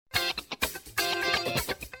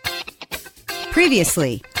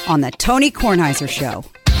Previously on the Tony Kornheiser Show.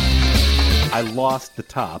 I lost the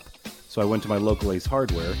top, so I went to my local Ace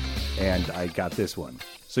Hardware, and I got this one.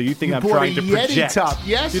 So you think I'm trying to project? Top.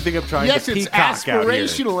 Yes. You think I'm trying to peacock Yes, it's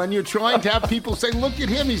aspirational, out here. and you're trying to have people say, "Look at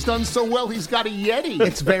him! He's done so well. He's got a Yeti."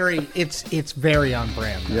 It's very on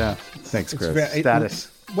brand. Though. Yeah. Thanks, Chris. Status.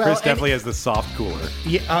 Well, Chris definitely has the soft cooler.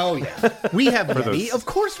 Yeah, oh yeah, we have Yeti. those- Of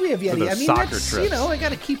course, we have Yeti. those I mean, soccer that's trips. I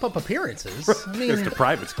got to keep up appearances. I mean, It's the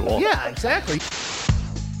private school. yeah, exactly.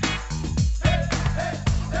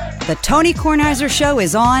 The Tony Kornheiser Show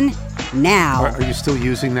is on now. Are you still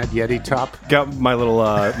using that Yeti top? Got my little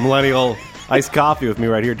millennial iced coffee with me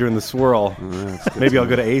right here during the swirl. Maybe I'll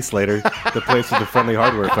go to Ace later, the place with the friendly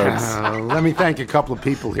hardware folks. Let me thank a couple of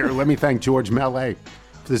people here. Let me thank George Mellet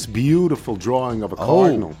for this beautiful drawing of a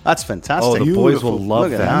cardinal. That's fantastic. Oh, the boys will Beautiful. love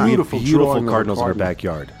Look at that. that. We have Beautiful beautiful drawing of a cardinals in our cardinal.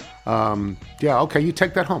 backyard. Yeah, okay, you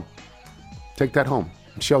take that home. Take that home.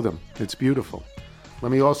 Show them. It's beautiful.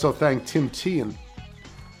 Let me also thank Tim Tian.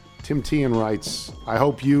 Tim Tian writes, I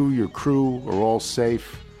hope you, your crew, are all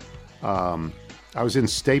safe. I was in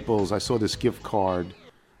Staples. I saw this gift card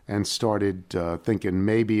and started thinking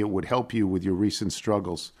maybe it would help you with your recent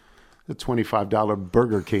struggles. The $25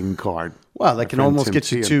 Burger King card. Well, they My can friend almost Tim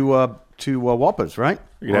get you Tian. to Whoppers, right?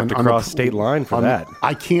 You're going to have On to the- cross state line for that.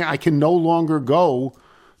 I can no longer go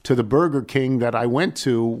to the Burger King that I went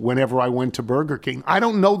to whenever I went to Burger King. I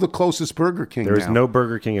don't know the closest Burger King There is now. no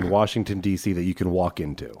Burger King in Washington, D.C. that you can walk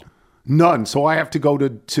into. None. So I have to go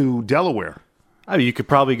to Delaware. I mean, you could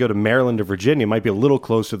probably go to Maryland or Virginia. It might be a little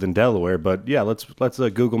closer than Delaware, but yeah, let's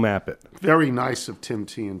Google map it. Very nice of Tim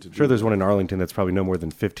Tian to do. Sure, there's one in Arlington that's probably no more than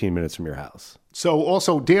 15 minutes from your house. So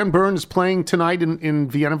also, Dan Byrne is playing tonight in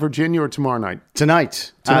Vienna, Virginia, or tomorrow night?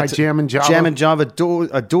 Tonight. Jam and Java? Jam and Java.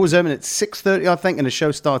 Doors open at 6:30, I think, and the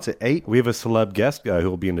show starts at 8. We have a celeb guest who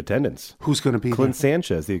will be in attendance. Who's going to be Clint there?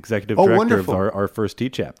 Sanchez, the executive Oh, director of wonderful. our first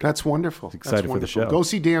T-Chapter. That's wonderful. Excited That's for the show. Go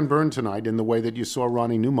see Dan Byrne tonight in the way that you saw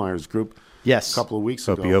Ronnie Neumeyer's group Yes. a couple of weeks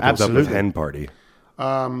Hope ago. he opens up with Absolutely. Hen Party.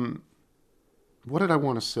 What did I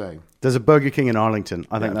want to say? There's a Burger King in Arlington.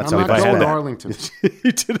 I think that's I'm how not I had going to that. Arlington.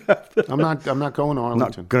 you did have that. I'm not going to Arlington.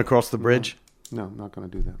 Not going to cross the bridge. No, I'm not going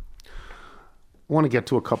to do that. I want to get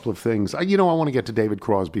to a couple of things. I want to get to David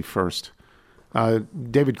Crosby first.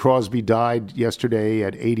 David Crosby died yesterday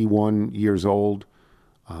at 81 years old.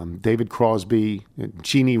 David Crosby,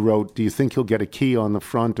 Jeannie wrote, do you think he'll get a key on the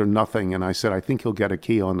front or nothing? And I said, I think he'll get a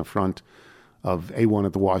key on the front of A1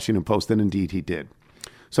 at the Washington Post, and indeed he did.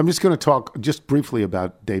 So I'm just going to talk just briefly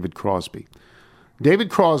about David Crosby. David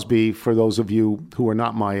Crosby, for those of you who are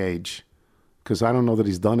not my age, because I don't know that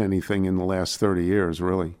he's done anything in the last 30 years,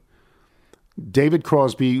 really. David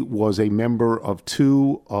Crosby was a member of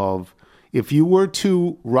if you were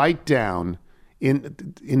to write down in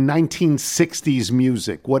 1960s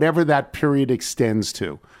music, whatever that period extends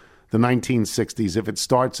to, the 1960s, if it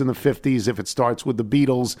starts in the 50s, if it starts with the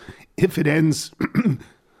Beatles, if it ends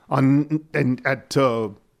at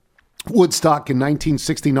Woodstock in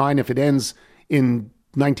 1969, if it ends in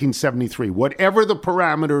 1973, whatever the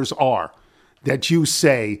parameters are that you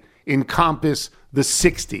say encompass the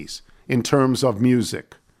 60s in terms of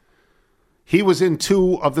music. He was in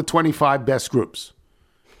 2 of the 25 best groups.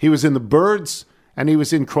 He was in the Byrds, and he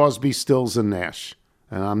was in Crosby, Stills, and Nash.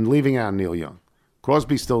 And I'm leaving out Neil Young.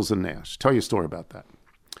 Crosby, Stills, and Nash. Tell you a story about that.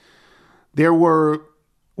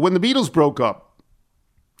 When the Beatles broke up,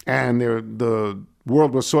 and the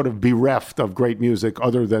world was sort of bereft of great music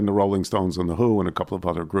other than the Rolling Stones and the Who and a couple of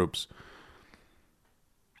other groups,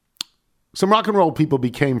 some rock and roll people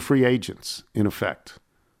became free agents, in effect.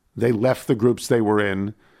 They left the groups they were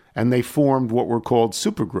in, and they formed what were called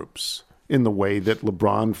supergroups, in the way that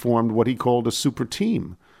LeBron formed what he called a super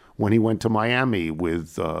team when he went to Miami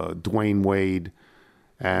with Dwayne Wade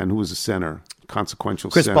and who was the center, consequential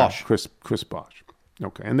Chris center. Bosh. Chris Bosh.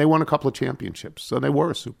 Okay, and they won a couple of championships, so they were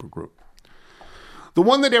a supergroup. The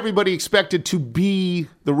one that everybody expected to be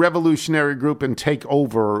the revolutionary group and take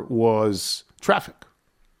over was Traffic.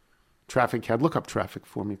 Traffic had, look up Traffic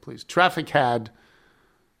for me, please. Traffic had,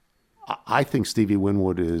 I think Stevie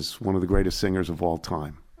Winwood is one of the greatest singers of all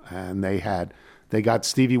time. And they got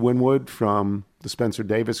Stevie Winwood from the Spencer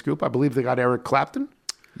Davis Group. I believe they got Eric Clapton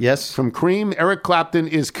Yes. from Cream. Eric Clapton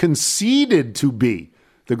is conceded to be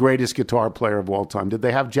the greatest guitar player of all time. Did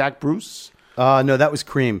they have Jack Bruce? No, that was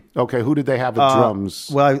Cream. Okay, who did they have at drums?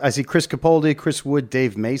 Well, I see Chris Capaldi, Chris Wood,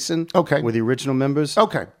 Dave Mason. Okay. Were the original members.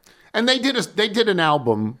 Okay. And they did an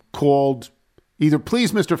album called either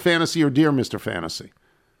Please Mr. Fantasy or Dear Mr. Fantasy.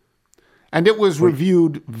 And it was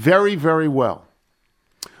reviewed very, very well.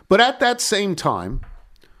 But at that same time,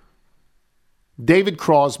 David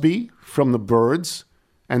Crosby from the Byrds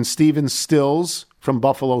and Stephen Stills from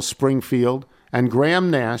Buffalo Springfield and Graham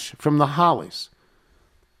Nash from the Hollies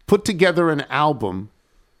put together an album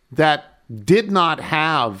that did not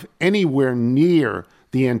have anywhere near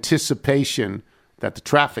the anticipation that the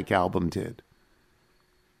Traffic album did.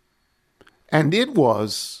 And it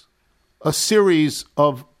was a series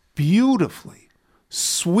of beautifully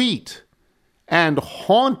sweet and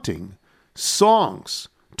haunting songs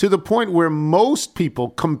to the point where most people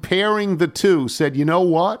comparing the two said, you know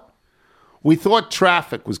what? We thought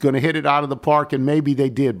Traffic was going to hit it out of the park, and maybe they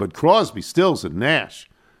did, but Crosby, Stills, and Nash,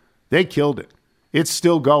 they killed it. It's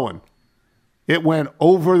still going. It went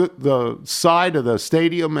over the side of the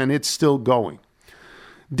stadium, and it's still going.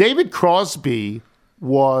 David Crosby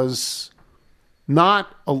was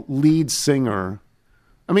not a lead singer.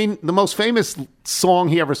 I mean, the most famous song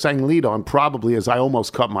he ever sang lead on probably is I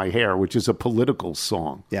Almost Cut My Hair, which is a political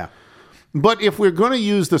song. Yeah. But if we're going to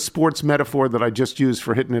use the sports metaphor that I just used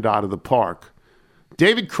for hitting it out of the park,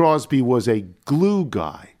 David Crosby was a glue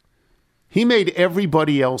guy. He made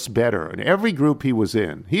everybody else better in every group he was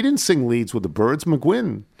in. He didn't sing leads with the Byrds.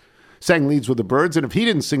 McGuinn sang leads with the Byrds, and if he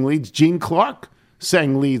didn't sing leads, Gene Clark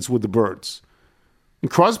sang leads with the Byrds. And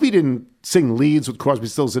Crosby didn't sing leads with Crosby,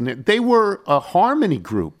 Stills, and they were a harmony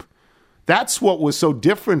group. That's what was so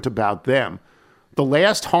different about them. The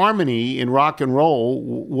last harmony in rock and roll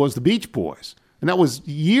was the Beach Boys. And that was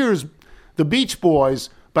years. The Beach Boys,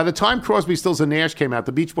 by the time Crosby, Stills, and Nash came out,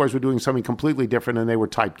 the Beach Boys were doing something completely different, and they were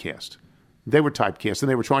typecast. They were typecast, and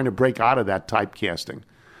they were trying to break out of that typecasting.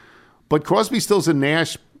 But Crosby, Stills, and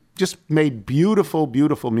Nash just made beautiful,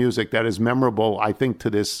 beautiful music that is memorable, I think, to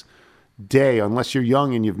this day, unless you're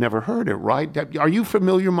young and you've never heard it, right? Are you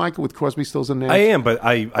familiar, Michael, with Crosby, Stills, and Nash? I am, but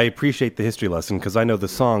I appreciate the history lesson because I know the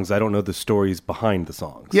songs. I don't know the stories behind the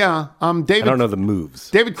songs. Yeah. I don't know the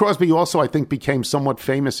moves. David Crosby also, I think, became somewhat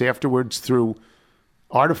famous afterwards through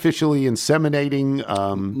artificially inseminating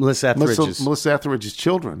Melissa Etheridge's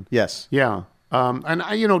children. Yes. Yeah.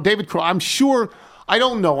 David Crosby, I'm sure, I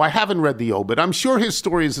don't know, I haven't read the obit. I'm sure his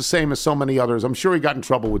story is the same as so many others. I'm sure he got in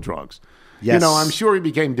trouble with drugs. Yes. I'm sure he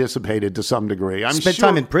became dissipated to some degree. Spent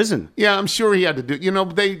time in prison. Yeah, I'm sure he had to do,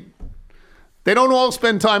 they don't all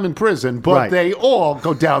spend time in prison, but Right. they all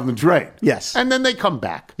go down the drain. Yes. And then they come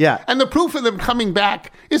back. Yeah. And the proof of them coming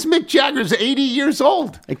back is Mick Jagger's 80 years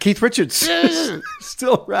old. And Keith Richards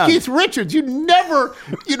still around. Keith Richards, you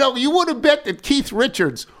would have bet that Keith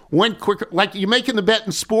Richards went quicker. Like you're making the bet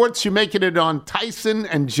in sports, you're making it on Tyson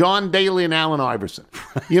and John Daly and Allen Iverson.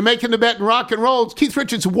 You're making the bet in rock and roll. Keith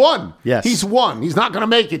Richards won. Yes. He's won. He's not going to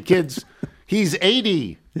make it, kids. He's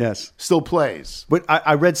 80. Yes. Still plays. But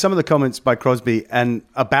I read some of the comments by Crosby and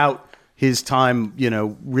about his time,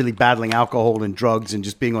 really battling alcohol and drugs and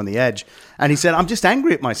just being on the edge. And he said, I'm just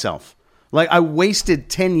angry at myself. Like, I wasted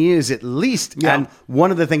 10 years at least. Yeah. And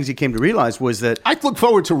one of the things he came to realize was that... I look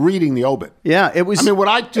forward to reading the obit. Yeah, it was... I mean, what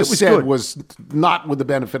I just said good. was not with the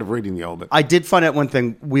benefit of reading the obit. I did find out one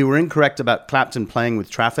thing. We were incorrect about Clapton playing with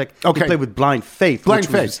Traffic. Okay. He played with Blind Faith. Blind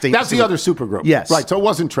which was Faith. That's the other supergroup. Yes. Right, so it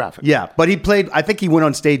wasn't Traffic. Yeah, but he played... I think he went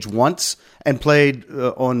on stage once and played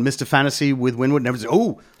on Mr. Fantasy with Winwood. And everyone said,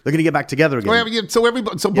 oh, they're going to get back together again.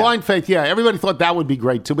 So Blind Faith, yeah, everybody thought that would be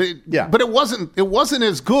great too. But it wasn't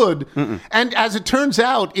as good. Mm-mm. And as it turns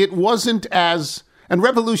out, it wasn't as, and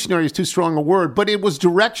revolutionary is too strong a word, but it was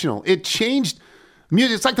directional. It changed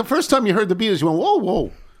music. It's like the first time you heard the Beatles, you went, whoa,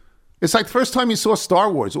 whoa. It's like the first time you saw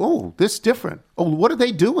Star Wars. Oh, this is different. Oh, what are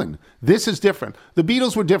they doing? This is different. The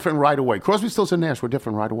Beatles were different right away. Crosby, Stills, and Nash were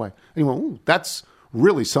different right away. And you went, ooh, that's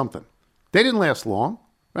really something. They didn't last long.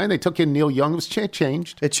 Right? They took in Neil Young. It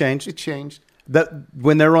changed. It changed. It changed. That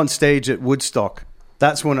when they're on stage at Woodstock,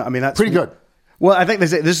 that's when that's pretty good. Well, I think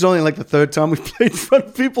this is only like the third time we've played in front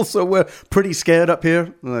of people, so we're pretty scared up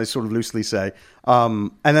here. They sort of loosely say,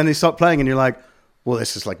 and then they start playing, and you're like, "Well,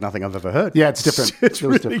 this is like nothing I've ever heard." Yeah, it's different. It's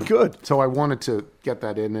really good. So I wanted to get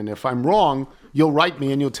that in, and if I'm wrong, you'll write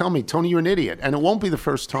me and you'll tell me, Tony, you're an idiot, and it won't be the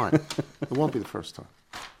first time. It won't be the first time.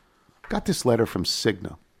 Got this letter from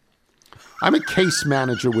Cigna. I'm a case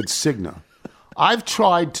manager with Cigna. I've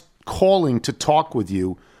tried calling to talk with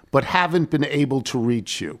you, but haven't been able to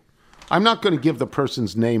reach you. I'm not going to give the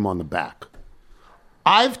person's name on the back.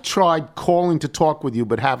 I've tried calling to talk with you,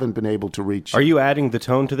 but haven't been able to reach you. Are you adding the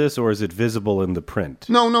tone to this, or is it visible in the print?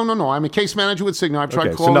 No. I'm a case manager with Cigna. I've tried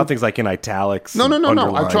Okay, calling. so nothing's like in italics. No.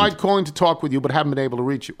 underlined. I've tried calling to talk with you, but haven't been able to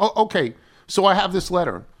reach you. Oh, okay. So I have this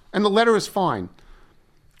letter, and the letter is fine.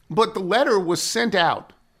 But the letter was sent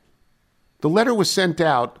out. The letter was sent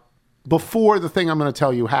out before the thing I'm going to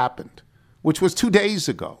tell you happened, which was 2 days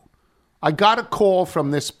ago. I got a call from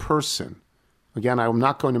this person. Again, I'm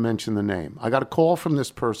not going to mention the name. I got a call from this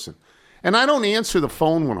person, And I don't answer the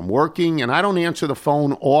phone when I'm working, and I don't answer the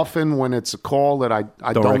phone often when it's a call that I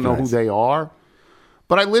don't know who recognize. they are.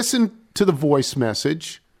 But I listen to the voice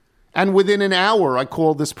message, and within an hour, I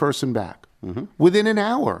called this person back. Within an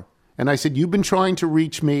hour. And I said, you've been trying to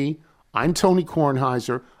reach me. I'm Tony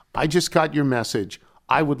Kornheiser. I just got your message.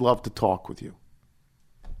 I would love to talk with you.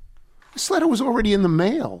 This letter was already in the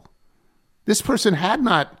mail. This person had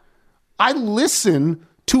not. I listen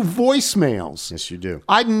to voicemails. Yes, you do.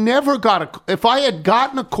 I never got if I had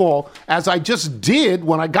gotten a call, as I just did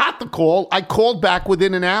when I got the call, I called back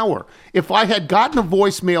within an hour. If I had gotten a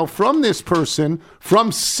voicemail from this person,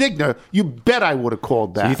 from Cigna, you bet I would have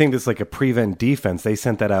called back. Do you think this is like a prevent defense? They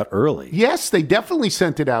sent that out early. Yes, they definitely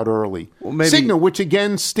sent it out early. Well, maybe- Cigna, which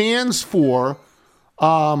again stands for,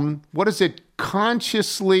 what is it?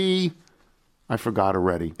 Consciously, I forgot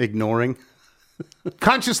already. Ignoring.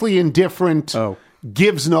 Consciously indifferent, Oh.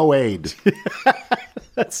 gives no aid.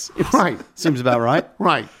 Right, Seems about right.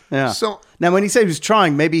 right. Yeah. So Now, when he said he was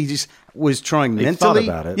trying, maybe he just was trying He mentally.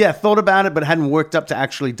 thought about it. Yeah, thought about it, but hadn't worked up to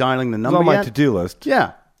actually dialing the It's number on my yet. to-do list.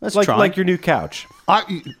 Yeah, let's like try. like your new couch.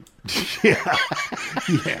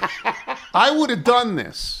 yeah. I would have done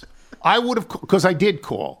this. I would have, because I did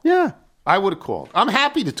call. Yeah. I would have called. I'm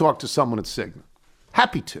happy to talk to someone at Cigna.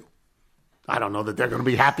 Happy to. I don't know that they're going to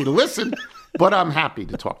be happy to listen, but I'm happy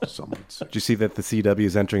to talk to someone at Cigna. Did you see that the CW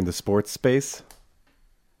is entering the sports space?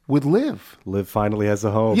 With Liv. Liv finally has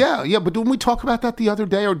a home. Yeah, but didn't we talk about that the other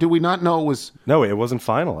day, or did we not know it was... No, it wasn't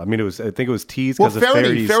final. I mean, it was. I think it was teased Well, because of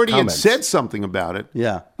Farady's Faraday had comments. said something about it.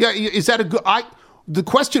 Yeah. Yeah, is that a good... The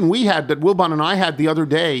question we had, that Wilbon and I had the other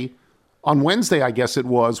day, on Wednesday, I guess it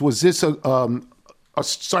was this a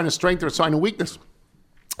sign of strength or a sign of weakness?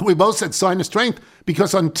 We both said sign of strength,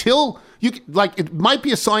 because until you... Like, it might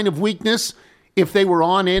be a sign of weakness if they were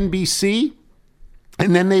on NBC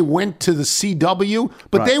and then they went to the CW,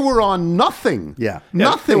 but they were on nothing. Yeah.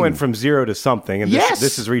 Nothing. They went from zero to something, and Yes.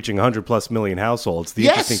 this is reaching 100+ million households. The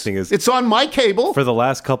Yes, interesting thing is, it's on my cable. for the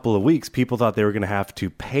last couple of weeks, people thought they were going to have to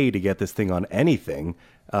pay to get this thing on anything.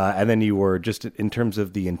 And then you were just in terms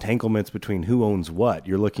of the entanglements between who owns what,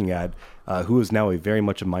 you're looking at who is now a very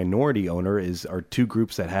much a minority owner are two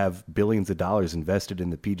groups that have billions of dollars invested in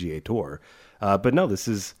the PGA Tour. But no, this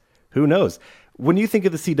is, who knows? When you think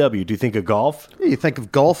of the CW, do you think of golf? Yeah, you think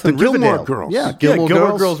of golf and Gilmore Riverdale. Girls. Yeah,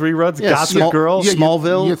 Gilmore Girls reruns, Gossip Girl. Yeah,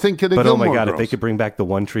 Smallville. You think of the But Gilmore oh my God, Girls. if they could bring back the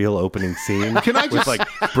One Tree Hill opening scene Can I with just- like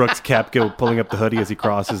Brooks Koepka pulling up the hoodie as he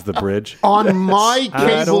crosses the bridge. On my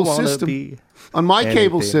I don't cable wanna system, be on my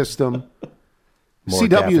cable anything. system, More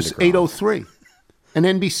CW is Daffy DeGrom. 803 and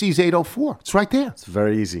NBC's 804. It's right there. It's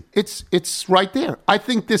very easy. It's right there. I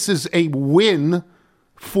think this is a win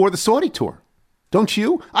for the Saudi tour. Don't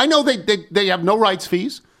you? I know they have no rights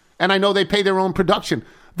fees, and I know they pay their own production.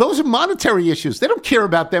 Those are monetary issues. They don't care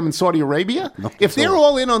about them in Saudi Arabia. If they're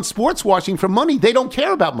all in on sports watching for money, they don't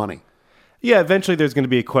care about money. Yeah, eventually there's going to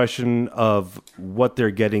be a question of what they're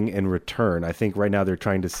getting in return. I think right now they're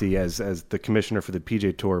trying to see, as the commissioner for the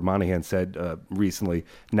PGA Tour, Monahan, said recently,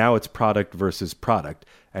 now it's product versus product.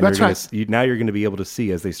 And That's you're right. Now you're going to be able to see,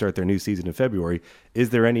 as they start their new season in February,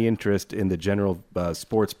 is there any interest in the general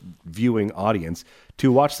sports viewing audience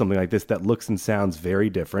to watch something like this that looks and sounds very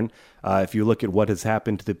different? If you look at what has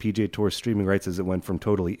happened to the PGA Tour streaming rights as it went from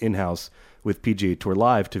totally in-house with PGA Tour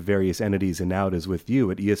Live to various entities, and now it is with you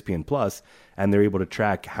at ESPN Plus, and they're able to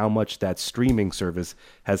track how much that streaming service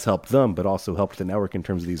has helped them, but also helped the network in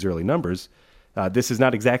terms of these early numbers. This is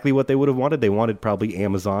not exactly what they would have wanted. They wanted probably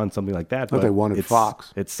Amazon, something like that. But they wanted it's,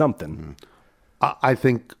 Fox. It's something. I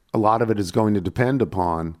think a lot of it is going to depend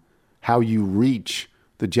upon how you reach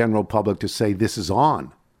the general public to say this is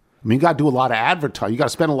on. I mean, you got to do a lot of advertising. You got to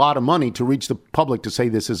spend a lot of money to reach the public to say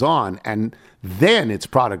this is on, and then it's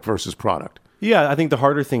product versus product. Yeah, I think the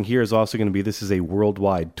harder thing here is also going to be this is a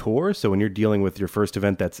worldwide tour. So when you're dealing with your first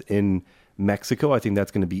event that's in Mexico, I think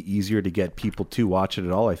that's going to be easier to get people to watch it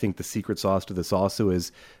at all. I think the secret sauce to this also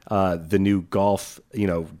is the new golf,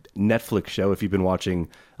 Netflix show. If you've been watching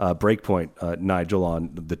Breakpoint, Nigel,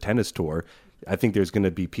 on the tennis tour, I think there's going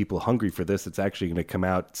to be people hungry for this. It's actually going to come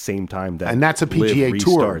out same time that And that's a Live PGA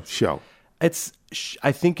Tour restarts. show.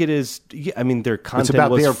 I think it is. Yeah, I mean, their content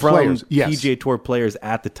about was their from players, yes. PGA Tour players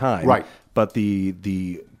at the time, Right. But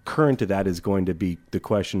the current to that is going to be the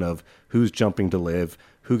question of who's jumping to Live,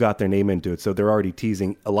 who got their name into it. So they're already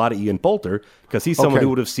teasing a lot of Ian Poulter, because he's someone Okay. who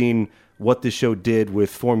would have seen what this show did with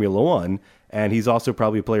Formula One, and he's also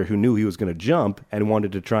probably a player who knew he was going to jump and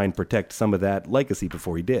wanted to try and protect some of that legacy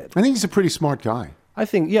before he did. I think he's a pretty smart guy. I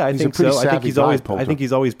think, yeah, I He's a think pretty so. I think savvy he's guy, always, Poulter. I think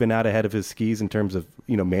he's always been out ahead of his skis in terms of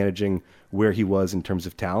managing where he was in terms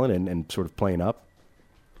of talent and sort of playing up.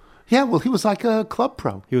 Yeah, well, he was like a club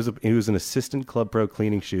pro. He was an assistant club pro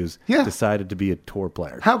cleaning shoes. Yeah. Decided to be a tour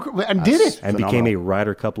player. And did it. And became a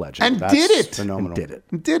Ryder Cup legend. And That's did it. phenomenal.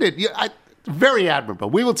 Did it. Yeah, very admirable.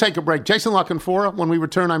 We will take a break. Jason Lockenfora. When we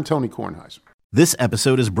return, I'm Tony Kornheiser. This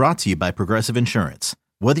episode is brought to you by Progressive Insurance.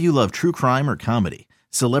 Whether you love true crime or comedy,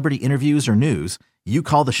 celebrity interviews or news, you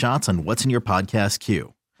call the shots on what's in your podcast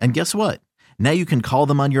queue. And guess what? Now you can call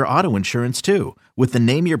them on your auto insurance too with the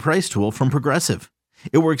Name Your Price tool from Progressive.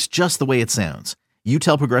 It works just the way it sounds. You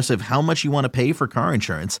tell Progressive how much you want to pay for car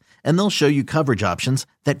insurance, and they'll show you coverage options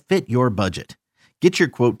that fit your budget. Get your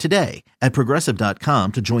quote today at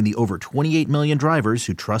Progressive.com to join the over 28 million drivers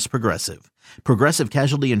who trust Progressive. Progressive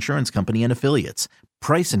Casualty Insurance Company and Affiliates.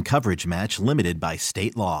 Price and coverage match limited by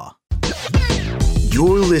state law.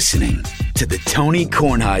 You're listening to the Tony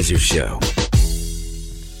Kornheiser Show.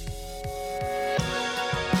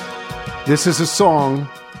 This is a song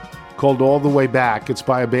called All the Way Back. It's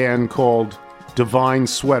by a band called Divine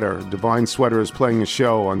Sweater. Divine Sweater is playing a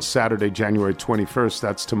show on Saturday, January 21st.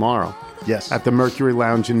 That's tomorrow. Yes. At the Mercury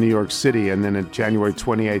Lounge in New York City, and then at January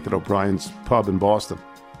 28th at O'Brien's Pub in Boston.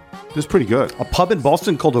 This is pretty good. A pub in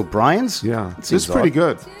Boston called O'Brien's? Yeah, That this seems is pretty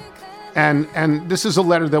odd. good. And this is a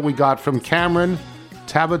letter that we got from Cameron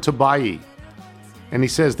Tabatabai. And he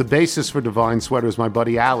says, the basis for Divine Sweater is my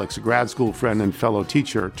buddy Alex, a grad school friend and fellow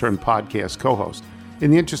teacher turned podcast co-host. In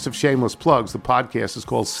the interest of shameless plugs, the podcast is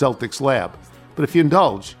called Celtics Lab. But if you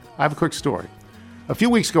indulge, I have a quick story. A few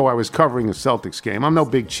weeks ago, I was covering a Celtics game. I'm no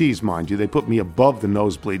big cheese, mind you. They put me above the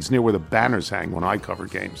nosebleeds, near where the banners hang when I cover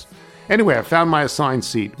games. Anyway, I found my assigned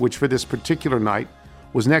seat, which for this particular night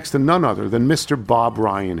was next to none other than Mr. Bob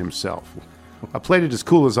Ryan himself. I played it as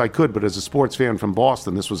cool as I could, but as a sports fan from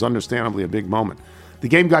Boston, this was understandably a big moment. The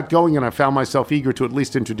game got going, and I found myself eager to at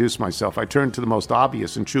least introduce myself. I turned to the most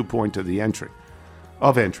obvious and true point of entry.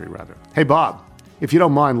 Hey, Bob, if you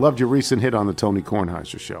don't mind, loved your recent hit on the Tony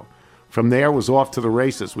Kornheiser Show. From there was off to the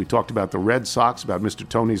races. We talked about the Red Sox, about Mr.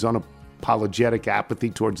 Tony's unapologetic apathy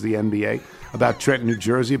towards the NBA, about Trenton, New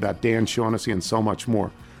Jersey, about Dan Shaughnessy, and so much more.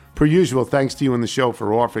 Per usual, thanks to you and the show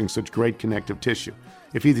for offering such great connective tissue.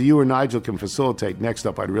 If either you or Nigel can facilitate, next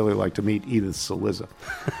up, I'd really like to meet Edith Saliza.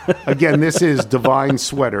 Again, this is Divine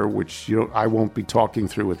Sweater, which I won't be talking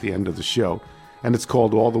through at the end of the show, and it's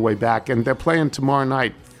called All the Way Back, and they're playing tomorrow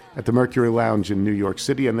night at the Mercury Lounge in New York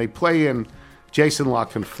City, and they play in Jason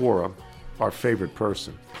Lockenfora, our favorite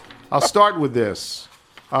person. I'll start with this.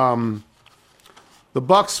 The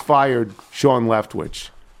Bucks fired Sean Leftwich.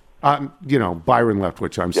 Byron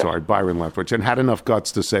Leftwich, Byron Leftwich, and had enough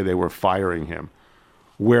guts to say they were firing him.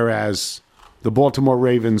 Whereas the Baltimore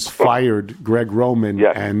Ravens fired Greg Roman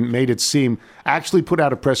and made it seem, actually put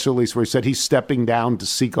out a press release where he said he's stepping down to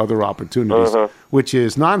seek other opportunities, which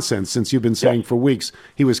is nonsense since you've been saying for weeks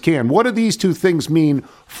he was canned. What do these two things mean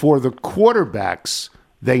for the quarterbacks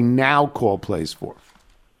they now call plays for?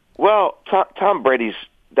 Well, Tom Brady's,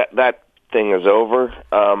 that thing is over.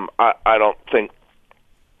 I don't think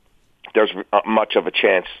there's much of a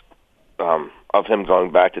chance of him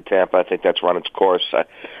going back to Tampa. I think that's run its course. I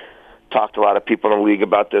talked to a lot of people in the league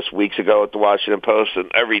about this weeks ago at the Washington Post,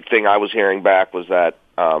 and everything I was hearing back was that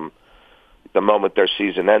the moment their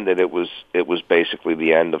season ended, it was basically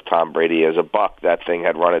the end of Tom Brady as a Buck. That thing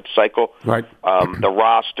had run its cycle. Right. The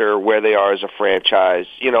roster, where they are as a franchise,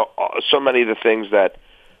 so many of the things that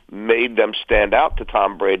made them stand out to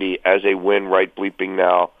Tom Brady as a win right bleeping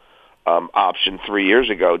now option 3 years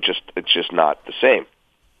ago, it's just not the same.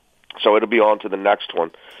 So it'll be on to the next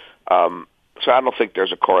one. So I don't think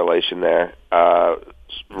there's a correlation there.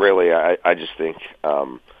 Really, I just think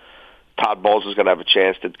Todd Bowles is going to have a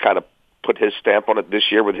chance to kind of put his stamp on it this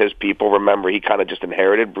year with his people. Remember, he kind of just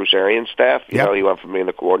inherited Bruce Arians' staff. You know, he went from being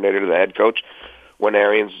the coordinator to the head coach when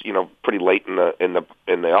Arians, pretty late in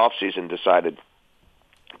the off season decided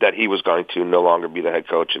that he was going to no longer be the head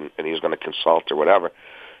coach and he was going to consult or whatever.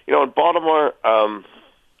 In Baltimore,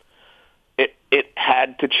 it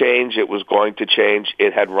had to change. It was going to change.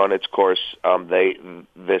 It had run its course.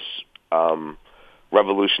 This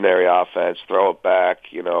revolutionary offense, throw it back,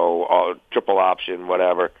 triple option,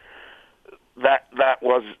 whatever. That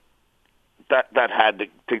had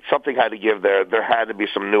to something had to give there. There had to be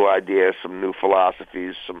some new ideas, some new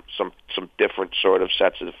philosophies, some different sort of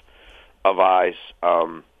sets of eyes,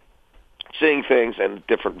 seeing things and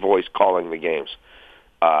different voice calling the games.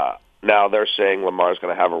 Now they're saying Lamar's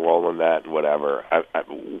going to have a role in that and whatever.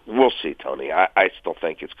 We'll see, Tony. I still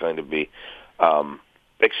think it's going to be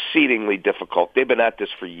exceedingly difficult. They've been at this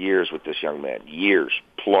for years with this young man, years,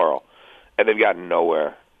 plural, and they've gotten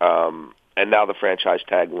nowhere. And now the franchise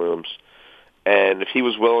tag looms. And if he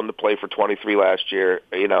was willing to play for 23 last year,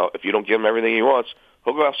 if you don't give him everything he wants,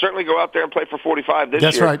 He'll certainly go out there and play for 45 this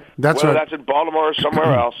That's year. right. That's whether right. that's in Baltimore or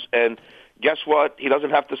somewhere else. And guess what? He doesn't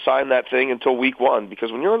have to sign that thing until week 1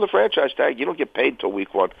 because when you're on the franchise tag, you don't get paid till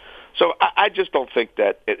week 1. So I just don't think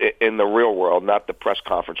that in the real world, not the press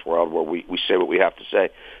conference world where we say what we have to say.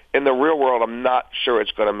 In the real world, I'm not sure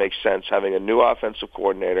it's going to make sense having a new offensive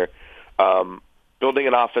coordinator, building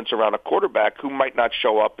an offense around a quarterback who might not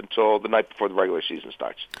show up until the night before the regular season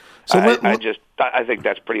starts. So I think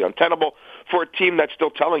that's pretty untenable for a team that's still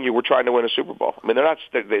telling you we're trying to win a Super Bowl. I mean, they're not.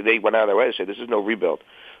 They went out of their way to say this is no rebuild.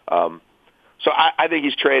 So I think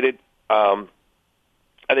he's traded. I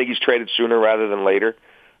think he's traded sooner rather than later.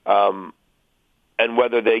 And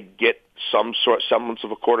whether they get some semblance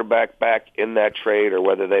of a quarterback back in that trade, or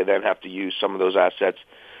whether they then have to use some of those assets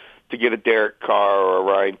to get a Derek Carr or a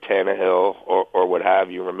Ryan Tannehill or what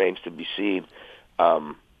have you, remains to be seen.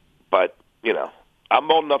 But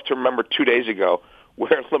I'm old enough to remember 2 days ago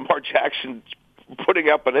where Lamar Jackson putting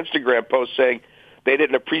up an Instagram post saying they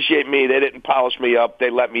didn't appreciate me, they didn't polish me up, they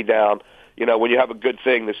let me down. When you have a good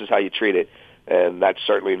thing, this is how you treat it. And that's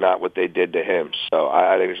certainly not what they did to him. So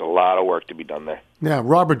I think there's a lot of work to be done there. Yeah,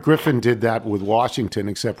 Robert Griffin did that with Washington,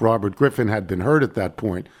 except Robert Griffin had been hurt at that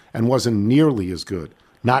point and wasn't nearly as good,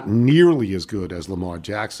 not nearly as good as Lamar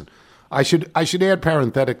Jackson. I should add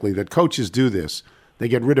parenthetically that coaches do this. They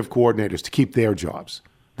get rid of coordinators to keep their jobs.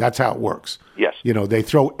 That's how it works. Yes. They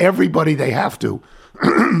throw everybody they have to.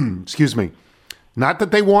 Excuse me. Not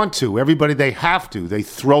that they want to. Everybody they have to. They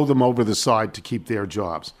throw them over the side to keep their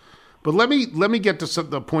jobs. But let me get to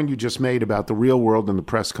the point you just made about the real world and the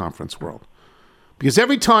press conference world. Because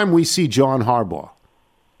every time we see John Harbaugh,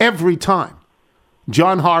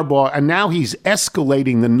 and now he's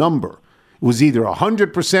escalating the number. It was either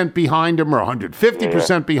 100% behind him or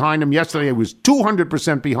 150% behind him. Yesterday it was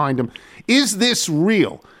 200% behind him. Is this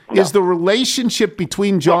real? No. Is the relationship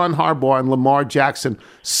between John Harbaugh and Lamar Jackson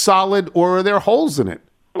solid, or are there holes in it?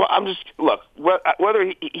 Well,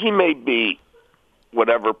 whether he may be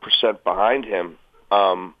whatever percent behind him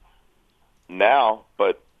now,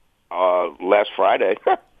 but last Friday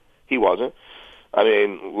he wasn't. I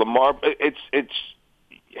mean, Lamar, it's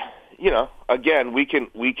again, we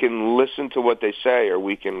can listen to what they say or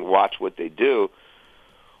we can watch what they do.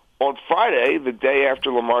 On Friday, the day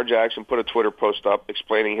after Lamar Jackson put a Twitter post up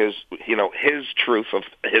explaining his truth of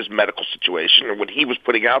his medical situation or what he was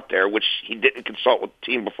putting out there, which he didn't consult with the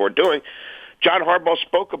team before doing, John Harbaugh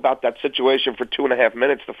spoke about that situation for 2.5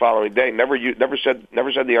 minutes the following day. Never said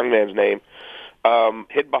the young man's name.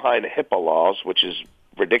 Hid behind HIPAA laws, which is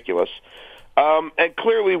ridiculous, and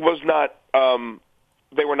clearly was not.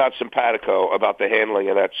 They were not simpatico about the handling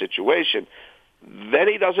of that situation. Then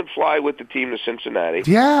he doesn't fly with the team to Cincinnati.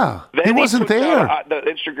 Yeah, then he wasn't there. The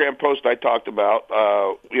Instagram post I talked about,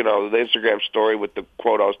 the Instagram story with the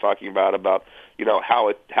quote I was talking about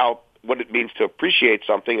what it means to appreciate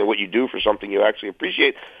something and what you do for something you actually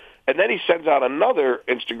appreciate. And then he sends out another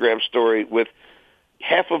Instagram story with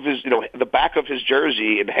half of his, the back of his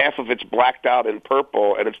jersey and half of it's blacked out in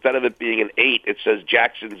purple, and instead of it being an 8, it says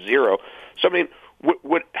Jackson 0. So, I mean,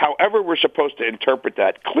 however we're supposed to interpret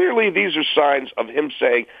that, clearly these are signs of him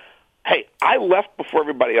saying, hey, I left before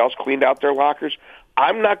everybody else cleaned out their lockers.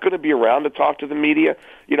 I'm not going to be around to talk to the media,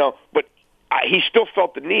 but he still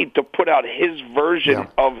felt the need to put out his version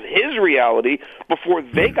of his reality before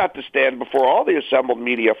they got to stand before all the assembled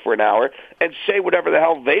media for an hour and say whatever the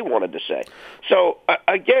hell they wanted to say. So,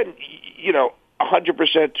 again, 100%,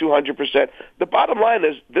 200%. The bottom line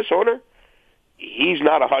is this owner, he's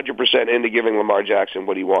not 100% into giving Lamar Jackson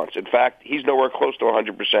what he wants. In fact, he's nowhere close to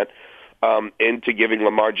 100% into giving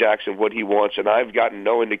Lamar Jackson what he wants, and I've gotten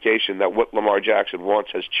no indication that what Lamar Jackson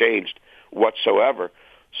wants has changed whatsoever.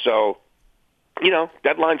 So,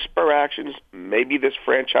 deadline spur actions, maybe this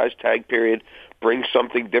franchise tag period brings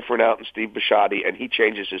something different out in Steve Bisciotti and he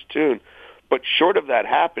changes his tune. But short of that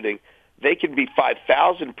happening, they can be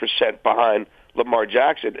 5,000% behind Lamar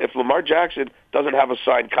Jackson. If Lamar Jackson doesn't have a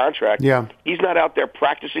signed contract, he's not out there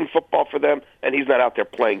practicing football for them and he's not out there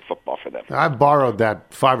playing football for them. I borrowed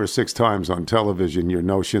that 5 or 6 times on television, your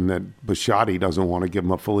notion that Bisciotti doesn't want to give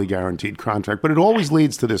him a fully guaranteed contract. But it always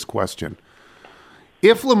leads to this question.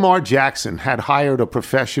 If Lamar Jackson had hired a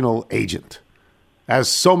professional agent, as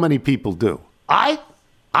so many people do, I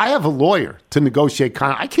have a lawyer to negotiate.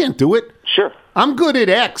 I can't do it. Sure. I'm good at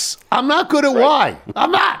X. I'm not good at Y.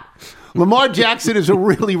 I'm not. Lamar Jackson is a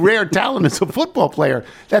really rare talent as a football player.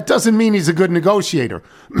 That doesn't mean he's a good negotiator.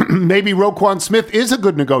 Maybe Roquan Smith is a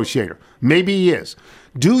good negotiator. Maybe he is.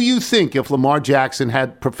 Do you think if Lamar Jackson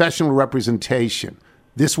had professional representation,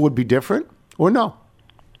 this would be different or no?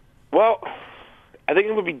 Well, I think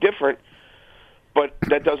it would be different, but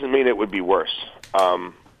that doesn't mean it would be worse.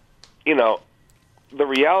 You know, the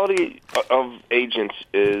reality of agents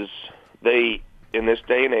is they, in this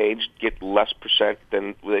day and age, get less percent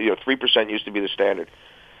than 3% used to be the standard.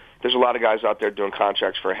 There's a lot of guys out there doing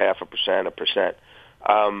contracts for 0.5%,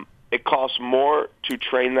 1%. It costs more to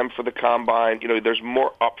train them for the combine. You know, there's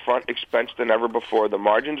more upfront expense than ever before. The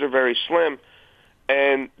margins are very slim,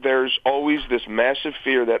 and there's always this massive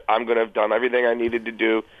fear that I'm going to have done everything I needed to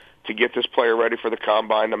do to get this player ready for the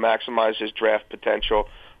combine, to maximize his draft potential,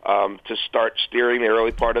 to start steering the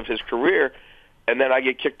early part of his career, and then I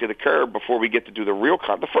get kicked to the curb before we get to do the real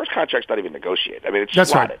the first contract's not even negotiated. I mean, it's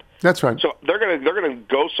That's slotted. right. That's right. So they're gonna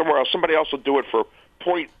go somewhere else. Somebody else will do it for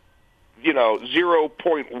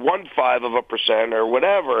 0.15% or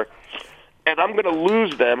whatever, and I'm going to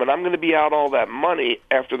lose them, and I'm going to be out all that money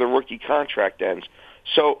after the rookie contract ends.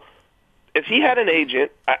 So if he had an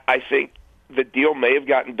agent, I think the deal may have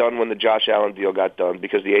gotten done when the Josh Allen deal got done,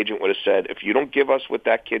 because the agent would have said, if you don't give us what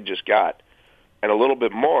that kid just got and a little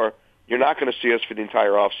bit more, you're not going to see us for the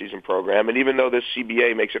entire offseason program. And even though this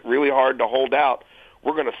CBA makes it really hard to hold out,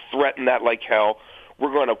 we're going to threaten that like hell.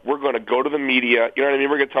 We're going to go to the media. You know what I mean?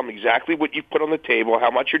 We're going to tell them exactly what you put on the table, how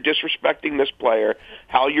much you're disrespecting this player,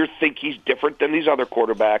 how you think he's different than these other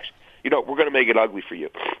quarterbacks. You know, we're going to make it ugly for you.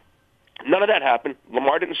 None of that happened.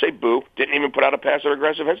 Lamar didn't say boo, didn't even put out a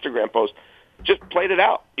passive-aggressive Instagram post. Just played it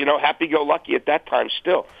out. You know, happy-go-lucky at that time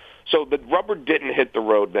still. So the rubber didn't hit the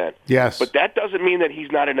road then. Yes. But that doesn't mean that he's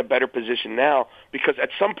not in a better position now, because at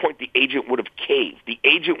some point the agent would have caved. The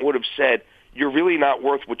agent would have said, you're really not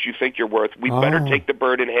worth what you think you're worth. We better take the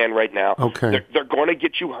bird in hand right now. Okay. They're going to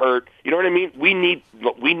get you hurt. You know what I mean? We need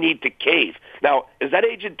to cave. Now, is that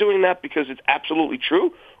agent doing that because it's absolutely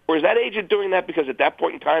true? Or is that agent doing that because at that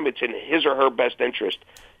point in time it's in his or her best interest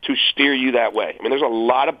to steer you that way? I mean, there's a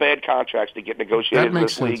lot of bad contracts that get negotiated in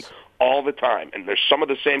this league all the time, and there's some of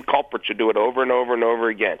the same culprits who do it over and over and over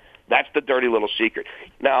again. That's the dirty little secret.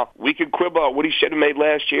 Now, we could quibble about what he should have made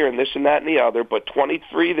last year and this and that and the other, but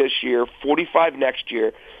 23 this year, 45 next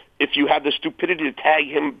year. If you have the stupidity to tag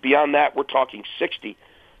him beyond that, we're talking 60.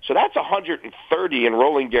 So that's 130 in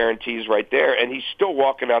rolling guarantees right there, and he's still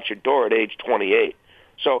walking out your door at age 28.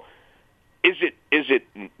 So is it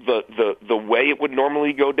the way it would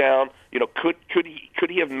normally go down? You know, could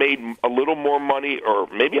he have made a little more money or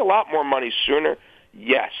maybe a lot more money sooner?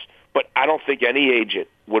 Yes. But I don't think any agent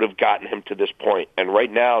would have gotten him to this point. And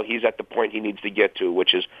right now, he's at the point he needs to get to,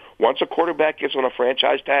 which is once a quarterback gets on a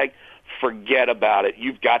franchise tag, forget about it.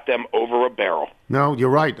 You've got them over a barrel. No, you're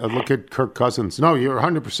right. Look at Kirk Cousins. No, you're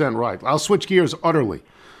 100% right. I'll switch gears utterly.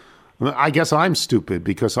 I guess I'm stupid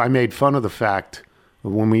because I made fun of the fact,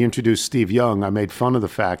 when we introduced Steve Young, I made fun of the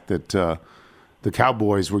fact that the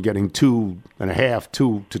Cowboys were getting 2.5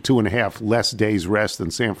 to 2.5 less days rest than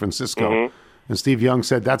San Francisco. Mm-hmm. And Steve Young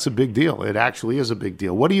said that's a big deal. It actually is a big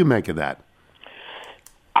deal. What do you make of that?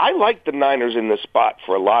 I like the Niners in this spot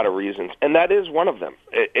for a lot of reasons, and that is one of them.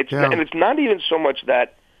 And it's not even so much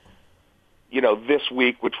that, you know, this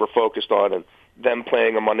week, which we're focused on, and them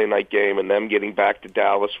playing a Monday night game and them getting back to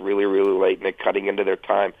Dallas really, really late and it cutting into their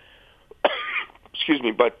time. Excuse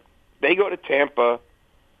me, but they go to Tampa,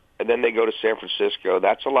 and then they go to San Francisco.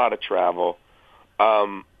 That's a lot of travel.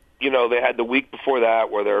 You know, they had the week before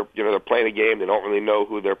that where they're playing a game. They don't really know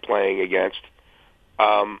who they're playing against.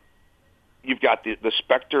 You've got the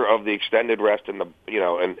specter of the extended rest and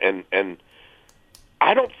and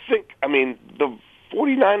I don't think, I mean, the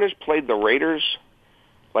 49ers played the Raiders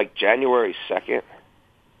like January 2nd.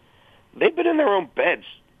 They've been in their own beds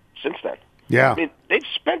since then. Yeah. I mean, they've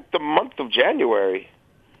spent the month of January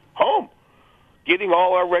home, getting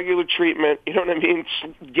all our regular treatment, you know what I mean,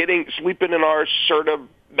 sleeping in our Serta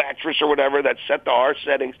mattress or whatever that's set to our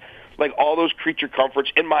settings, like all those creature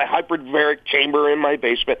comforts in my hyperbaric chamber in my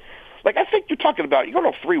basement. Like, I think you're talking about, you don't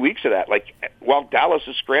know, 3 weeks of that. Like, while Dallas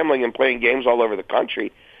is scrambling and playing games all over the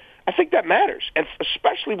country, I think that matters. And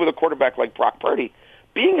especially with a quarterback like Brock Purdy,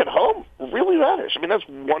 being at home really matters. I mean, that's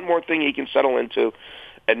one more thing he can settle into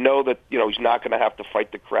and know that, you know, he's not going to have to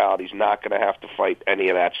fight the crowd. He's not going to have to fight any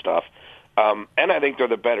of that stuff. And I think they're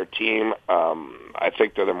the better team. I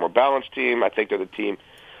think they're the more balanced team. I think they're the team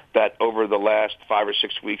that over the last 5 or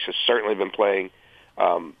 6 weeks has certainly been playing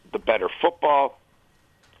the better football.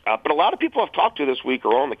 But a lot of people I've talked to this week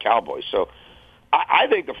are on the Cowboys. So I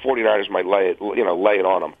think the 49ers might lay it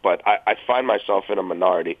on them. But I find myself in a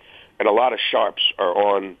minority. And a lot of sharps are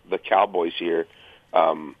on the Cowboys here.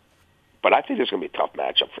 But I think it's going to be a tough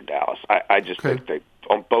matchup for Dallas. I just think that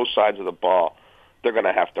on both sides of the ball, they're going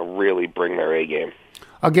to have to really bring their A game.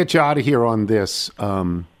 I'll get you out of here on this.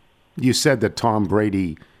 You said that Tom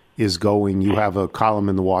Brady is going. You have a column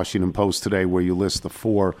in the Washington Post today where you list the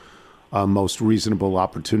 4 most reasonable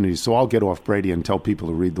opportunities. So I'll get off Brady and tell people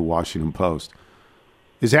to read the Washington Post.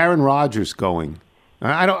 Is Aaron Rodgers going?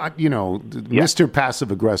 Mr.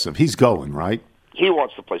 Passive Aggressive, he's going, right? He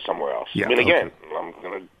wants to play somewhere else. Yeah, again,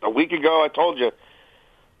 a week ago I told you,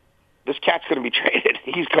 this cat's going to be traded.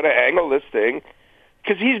 He's going to angle this thing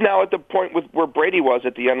because he's now at the point with where Brady was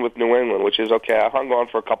at the end with New England, which is, okay, I hung on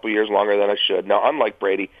for a couple years longer than I should. Now, unlike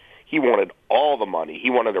Brady, he wanted all the money. He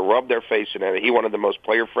wanted to rub their face in it. He wanted the most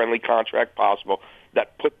player-friendly contract possible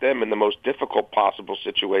that put them in the most difficult possible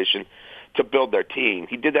situation to build their team.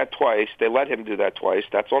 He did that twice. They let him do that twice.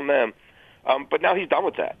 That's on them. But now he's done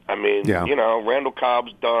with that. I mean, Randall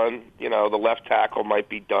Cobb's done. The left tackle might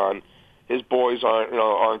be done. His boys aren't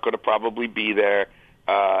going to probably be there.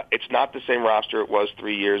 It's not the same roster it was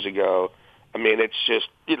 3 years ago. I mean, it's just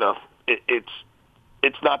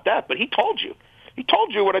it's not that. But he told you. He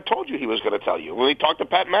told you what I told you he was going to tell you when he talked to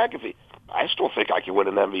Pat McAfee. I still think I can win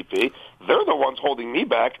an MVP. They're the ones holding me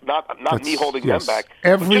back, not me holding them back.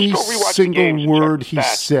 Every single word he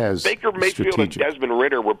says. Baker Mayfield and Desmond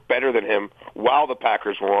Ridder were better than him while the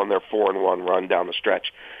Packers were on their 4-1 run down the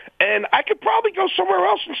stretch. And I could probably go somewhere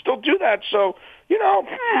else and still do that. So,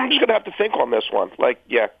 I'm just going to have to think on this one.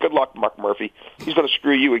 Good luck, Mark Murphy. He's going to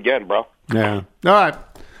screw you again, bro. Yeah. All right.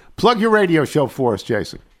 Plug your radio show for us,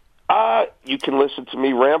 Jason. You can listen to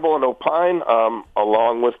me ramble and opine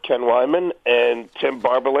along with Ken Wyman and Tim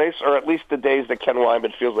Barbalace, or at least the days that Ken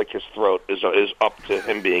Wyman feels like his throat is up to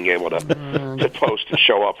him being able to post and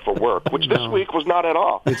show up for work, which this week was not at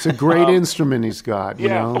all. It's a great instrument he's got. But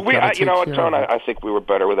Tone, I think we were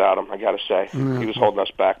better without him, I got to say. He was holding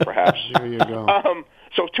us back, perhaps. There you go.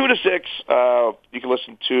 So 2 to 6, you can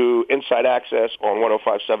listen to Inside Access on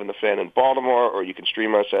 105.7 The Fan in Baltimore, or you can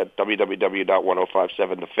stream us at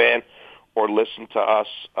www.1057thefan, or listen to us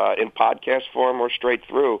in podcast form or straight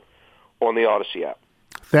through on the Odyssey app.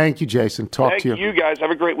 Thank you, Jason. Thank you guys.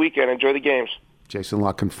 Have a great weekend. Enjoy the games. Jason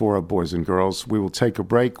La Canfora, boys and girls. We will take a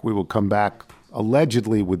break. We will come back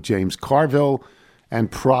allegedly with James Carville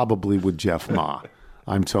and probably with Jeff Ma.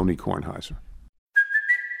 I'm Tony Kornheiser.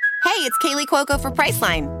 Hey, it's Kaylee Cuoco for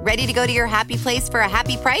Priceline. Ready to go to your happy place for a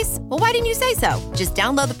happy price? Well, why didn't you say so? Just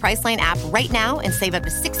download the Priceline app right now and save up to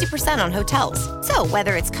 60% on hotels. So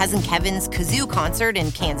whether it's Cousin Kevin's Kazoo Concert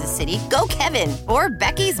in Kansas City, go Kevin, or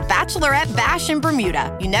Becky's Bachelorette Bash in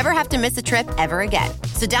Bermuda, you never have to miss a trip ever again.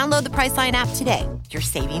 So download the Priceline app today. Your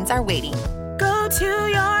savings are waiting. Go to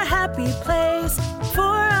your happy place for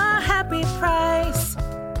a happy price.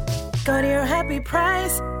 Go to your happy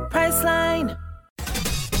price, Priceline.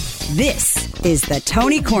 This is the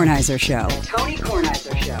Tony Kornheiser Show. The Tony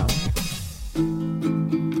Kornheiser Show.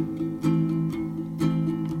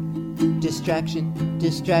 Distraction,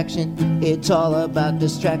 it's all about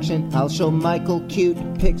distraction. I'll show Michael cute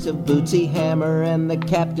pics of Bootsy Hammer and the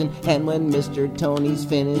captain. And when Mr. Tony's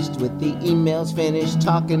finished with the emails, finished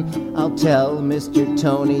talking, I'll tell Mr.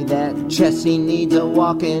 Tony that Chessie needs a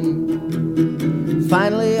walk-in.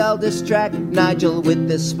 Finally, I'll distract Nigel with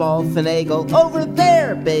this small finagle. Over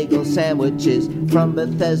there, bagel sandwiches from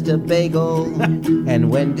Bethesda Bagel. And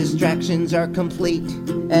when distractions are complete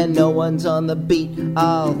and no one's on the beat,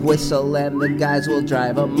 I'll whistle and the guys will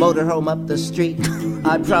drive a motorhome up the street.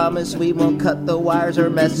 I promise we won't cut the wires or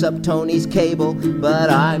mess up Tony's cable, but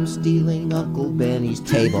I'm stealing Uncle Benny's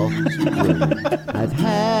table. I've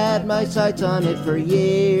had my sights on it for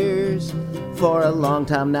years. For a long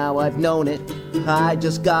time now I've known it. I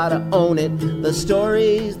just gotta own it. The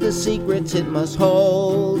stories, the secrets it must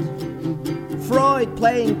hold. Freud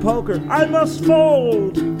playing poker, I must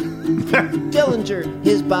fold. Dillinger,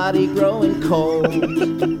 his body growing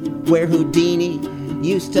cold. Where Houdini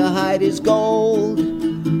used to hide his gold.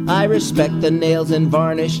 I respect the nails and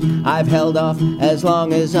varnish I've held off as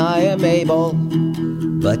long as I am able.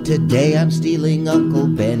 But today I'm stealing Uncle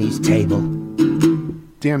Benny's table.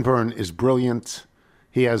 Dan Byrne is brilliant.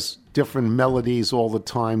 He has different melodies all the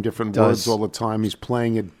time, different words all the time. He's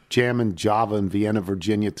playing at Jam and Java in Vienna,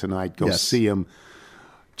 Virginia tonight. Go see him.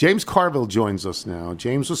 James Carville joins us now.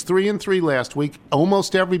 James was 3-3 last week.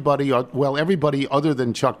 Almost everybody, everybody other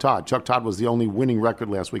than Chuck Todd. Chuck Todd was the only winning record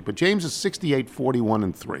last week. But James is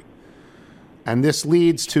 68-41-3. And this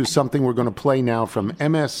leads to something we're going to play now from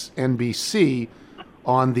MSNBC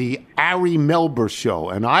on the Ari Melber show.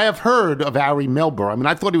 And I have heard of Ari Melber. I mean,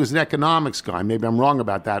 I thought he was an economics guy. Maybe I'm wrong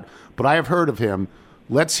about that. But I have heard of him.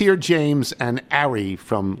 Let's hear James and Ari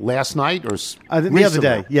from last night or the other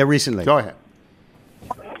day. Yeah, recently. Go ahead.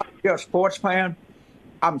 You're a sports fan?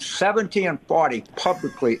 I'm 70-40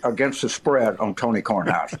 publicly against the spread on Tony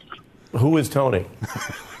Kornheiser. Who is Tony?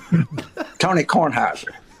 Tony Kornheiser.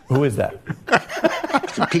 Who is that?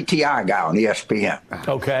 It's the PTI guy on ESPN.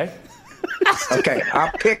 Okay. Okay,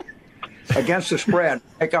 I picked against the spread.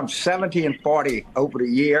 I think I'm 70-40 over the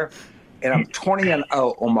year, and I'm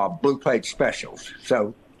 20-0 on my blue plate specials.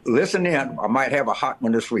 So listen in. I might have a hot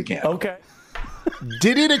one this weekend. Okay.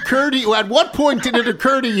 Did it occur to you, at what point did it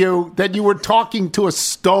occur to you that you were talking to a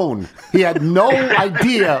stone? He had no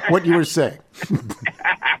idea what you were saying.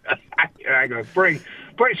 I go, pretty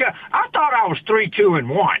sure. I thought I was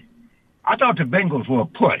 3-2-1. I thought the Bengals were a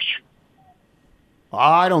push.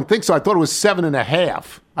 I don't think so. I thought it was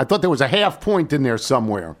 7.5. I thought there was a half point in there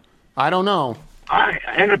somewhere. I don't know.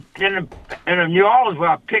 In the New Orleans, where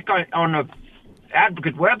I pick on the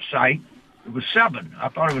Advocate website, it was 7. I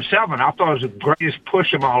thought it was 7. I thought it was the greatest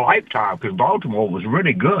push of my lifetime because Baltimore was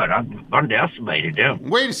really good. I underestimated them.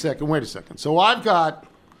 Wait a second. So I've got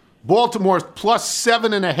Baltimore plus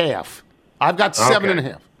 7.5. I've got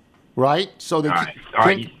 7.5. Right? So all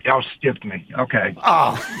right. Y'all stiffed me. Okay.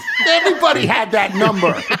 Oh, everybody had that number.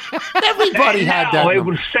 Everybody had that number. It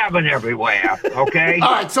was 7 everywhere. Okay.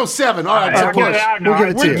 All right, so 7. All right, so push. We'll give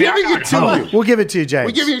it to you. We're giving it to you. We'll give it to you,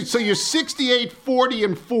 James. So you're 68, 40,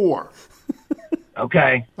 and 4.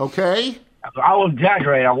 Okay. Okay. I will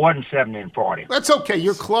exaggerate. I wasn't 70-40. That's okay.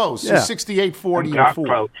 You're close. Yeah. You're 68, 40, and 4.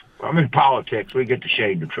 Close. I'm in politics. We get to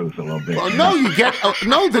shade the truth a little bit. Well, no, you get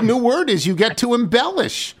the new word is you get to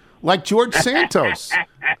embellish. Like George Santos.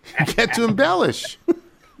 You get to embellish.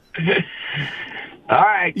 All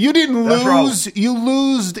right. You didn't lose. You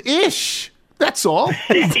losed-ish. That's all.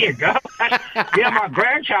 There you go. Yeah, my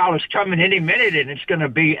grandchild is coming any minute, and it's going to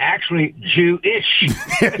be actually Jewish.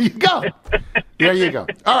 There you go. There you go.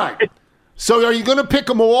 All right. So are you going to pick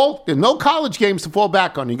them all? There's no college games to fall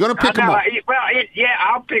back on. You're going to pick them all. Well, yeah,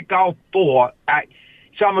 I'll pick all 4.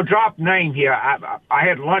 So I'm going to drop name here. I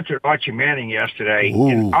had lunch at Archie Manning yesterday,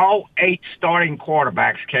 and all 8 starting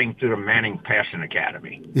quarterbacks came through the Manning Passing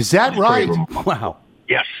Academy. Is that right? Wow.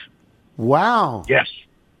 Yes. Wow. Yes.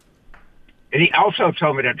 And he also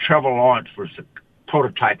told me that Trevor Lawrence was the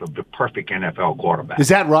prototype of the perfect NFL quarterback. Is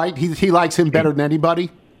that right? He likes him better than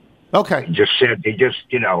anybody? Okay. He just, I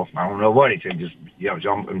don't know what he said,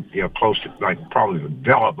 close to, like, probably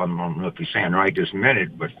develop. I don't know if he's saying right this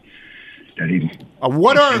minute, but that he...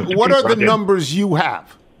 What are the numbers you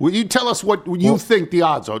have? Will you tell us what you think the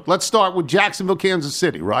odds are? Let's start with Jacksonville, Kansas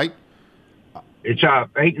City, right? It's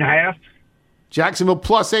 8.5. Jacksonville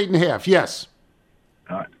plus 8.5, yes.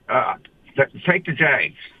 Take the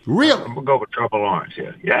Jags. Really? I'm going to go with Trevor Lawrence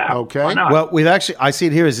here. Yeah. Okay. Why not? Well, I see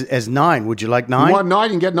it here as 9. Would you like 9? You want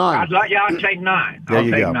 9 and get 9. I'll take 9. There I'll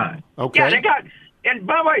you take go. 9. Okay. Yeah, they got, and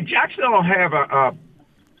by the way, Jacksonville will have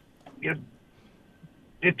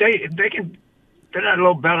if they can, they're not a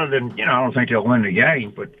little better than, I don't think they'll win the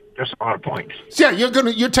game, but that's a lot of points. So yeah,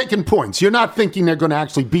 you're taking points. You're not thinking they're going to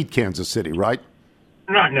actually beat Kansas City, right?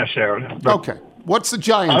 Not necessarily. Okay. What's the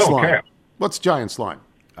Giants line? Care. What's the Giants line?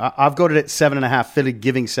 I've got it at 7.5. Philly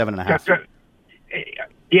giving 7.5.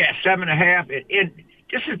 Yeah, 7.5. And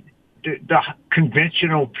this is the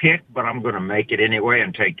conventional pick, but I'm going to make it anyway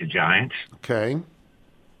and take the Giants. Okay.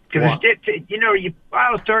 Because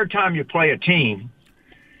the third time you play a team,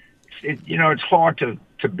 it's hard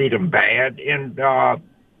to beat them bad. And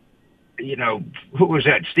who was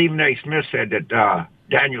that? Stephen A. Smith said that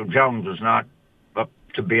Daniel Jones was not up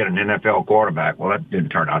to being an NFL quarterback. Well, that didn't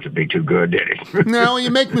turn out to be too good, did it? No, you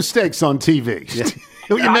make mistakes on TV. Yeah.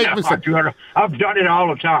 I've done it all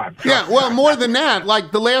the time. Yeah, well, more than that,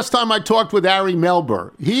 like the last time I talked with Ari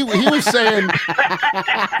Melber, he was saying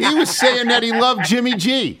that he loved Jimmy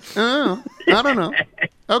G. I don't know.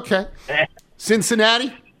 Okay,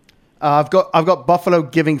 Cincinnati. I've got Buffalo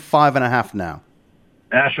giving 5.5 now.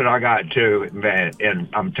 That's what I got too, man. And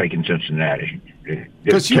I'm taking Cincinnati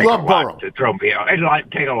because you love Burrow. To throw me off.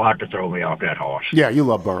 It'd take a lot to throw me off that horse. Yeah, you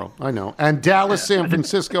love Burrow. I know. And Dallas, San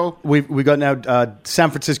Francisco. We got now San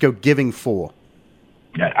Francisco giving 4.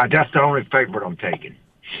 Yeah, that's the only favorite I'm taking.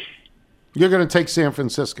 You're going to take San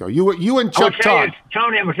Francisco. You and Chuck Todd.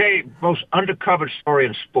 Tony, I'm going to tell you the most undercovered story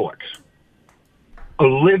in sports.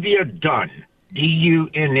 Olivia Dunne,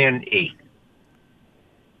 Dunne.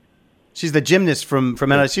 She's the gymnast from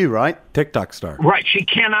LSU, right? TikTok star. Right. She's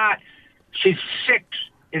 6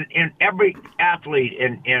 in every athlete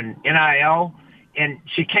in NIL, and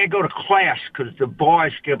she can't go to class because the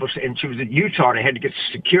boys give us, and she was in Utah, they had to get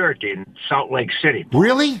security in Salt Lake City.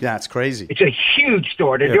 Really? That's crazy. It's a huge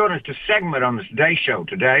story. They're doing it a segment on the Today Show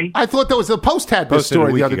today. I thought the Post had this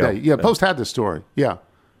story the other day. Yeah, Post had this story. Yeah.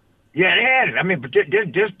 Yeah, they had it. I mean, but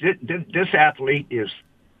this athlete is,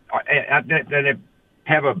 they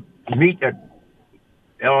have a meet at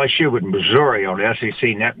LSU with Missouri on the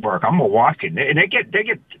SEC Network. I'm gonna watch it. And they get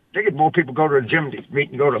more people go to the gym to meet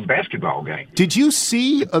and go to a basketball game. Did you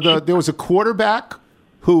see there was a quarterback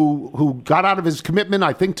who got out of his commitment,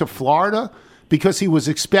 I think, to Florida because he was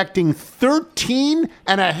expecting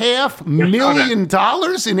 $13.5 million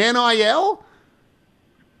in NIL?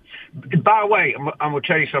 By the way, I'm going to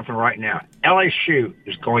tell you something right now. LSU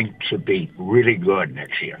is going to be really good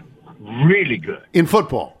next year. Really good. In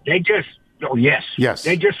football? Yes.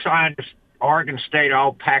 They just signed Oregon State,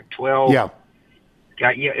 all Pac-12. Yeah.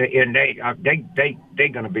 And they're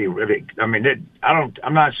going to be really. I mean,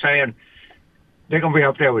 I'm not saying they're going to be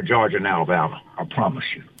up there with Georgia and Alabama. I promise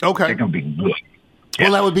you. Okay. They're going to be good.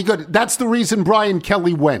 Well, that would be good. That's the reason Brian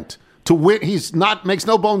Kelly went to win. He's not makes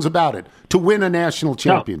no bones about it to win a national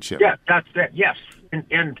championship. No, yeah, that's that. Yes,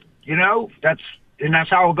 and you know that's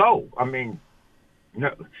how it'll go. I mean,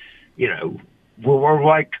 we're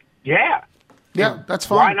like, yeah, that's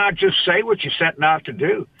fine. Why not just say what you're setting out to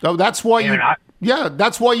do? So that's why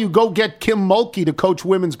that's why you go get Kim Mulkey to coach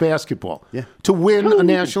women's basketball. Yeah. To win a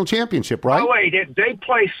national championship, right? By the way, they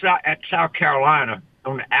play at South Carolina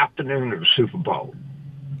on the afternoon of the Super Bowl.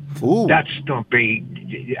 Ooh. That's going to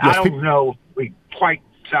be. I don't know quite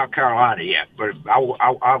South Carolina yet, but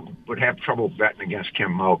I would have trouble betting against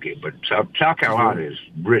Kim Mulkey. But South Carolina is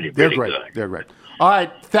really good. They're great. All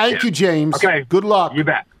right. Thank you, James. Okay. Good luck. You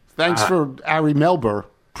bet. Thanks for Ari Melber.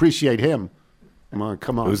 Appreciate him.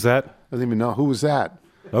 Come on. Who's that? Doesn't even know. Who was that?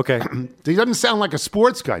 Okay. He doesn't sound like a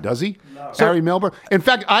sports guy, does he? No. Ari Melber. In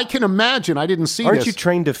fact, I can imagine. I didn't see this. Aren't you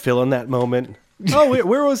trained to fill in that moment? Oh,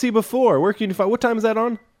 where was he before? Where can you find? What time is that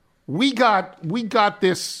on? We got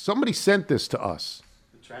this. Somebody sent this to us.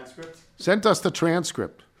 The transcript? Sent us the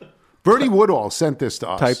transcript. Bernie Woodall sent this to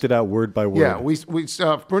us. Typed it out word by word. Yeah, we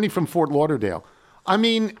Bernie from Fort Lauderdale. I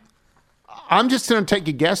mean, I'm just going to take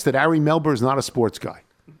a guess that Ari Melber is not a sports guy.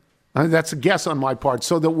 That's a guess on my part.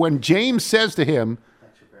 So that when James says to him,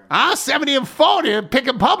 70 and 40, pick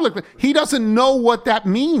a public, he doesn't know what that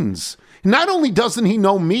means. Not only doesn't he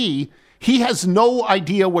know me, he has no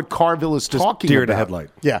idea what Carville is talking deer about. to headlight.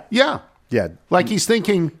 Yeah. Yeah. Like he's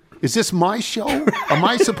thinking, is this my show? Am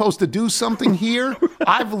I supposed to do something here?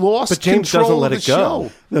 I've lost But James control doesn't let of it the go.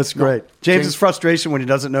 show. That's great. James's frustration when he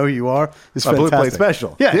doesn't know who you are is fantastic. Blue Plate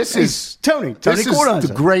Special. Yeah, This is Tony This is Kornheiser.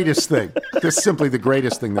 the greatest thing. This is simply the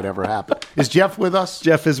greatest thing that ever happened. Is Jeff with us?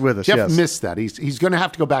 Jeff is with us, Jeff yes. missed that. He's going to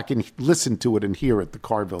have to go back and listen to it and hear it, the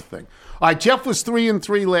Carville thing. All right, Jeff was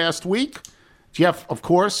 3-3 last week. Jeff, of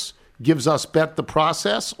course, gives us Bet the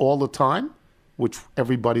Process all the time, which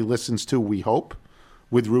everybody listens to, we hope,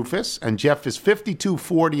 with Rufus. And Jeff is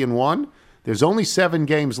 52-40-1. There's only 7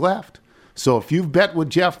 games left. So if you've bet with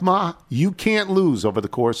Jeff Ma, you can't lose over the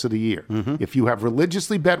course of the year. Mm-hmm. If you have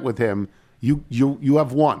religiously bet with him, you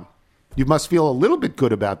have won. You must feel a little bit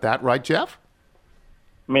good about that, right, Jeff?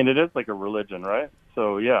 I mean, it is like a religion, right?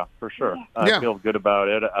 So, yeah, for sure. I feel good about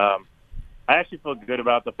it. I actually feel good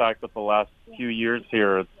about the fact that the last few years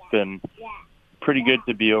here, it's been pretty good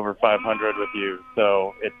to be over 500 with you.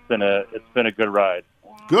 So it's been a good ride.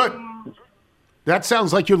 Good. That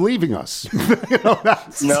sounds like you're leaving us.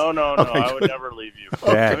 No. Okay, I would never leave you.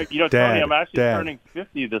 Dad, Tony, I'm actually turning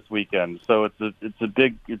 50 this weekend, so it's a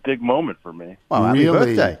big moment for me. Well, happy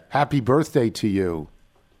birthday. Happy birthday to you.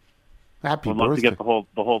 Happy I'd birthday. love to get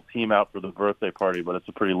the whole team out for the birthday party, but it's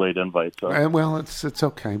a pretty late invite. So well, it's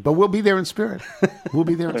okay, but we'll be there in spirit. We'll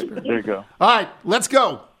be there in spirit. There you go. All right, let's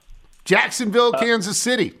go. Jacksonville, Kansas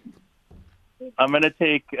City. I'm going to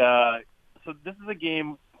take. So this is a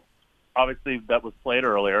game, obviously, that was played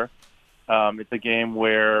earlier. It's a game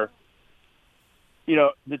where,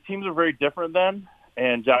 the teams are very different then,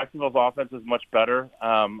 and Jacksonville's offense is much better.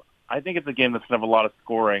 I think it's a game that's going to have a lot of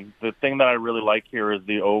scoring. The thing that I really like here is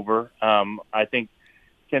the over. I think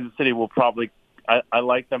Kansas City will probably I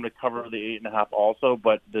like them to cover the 8.5 also,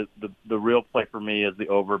 but the real play for me is the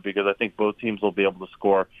over because I think both teams will be able to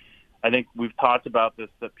score. I think we've talked about this,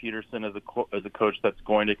 that Peterson is a coach that's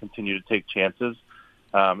going to continue to take chances.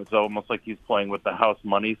 It's almost like he's playing with the house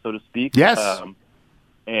money, so to speak. Yes.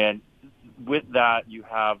 And with that, you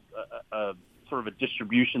have a sort of a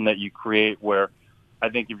distribution that you create where I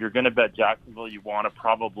think if you're going to bet Jacksonville, you want to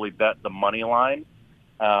probably bet the money line.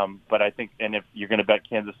 But I think, and if you're going to bet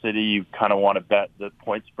Kansas City, you kind of want to bet the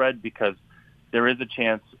point spread because there is a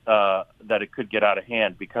chance that it could get out of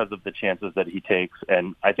hand because of the chances that he takes.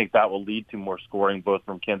 And I think that will lead to more scoring both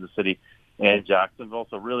from Kansas City and Jacksonville.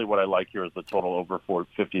 So really what I like here is the total over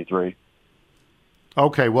 453.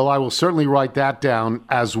 Okay, well, I will certainly write that down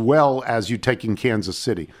as well as you taking Kansas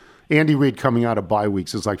City. Andy Reid coming out of bye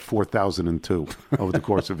weeks is like 4,002 over the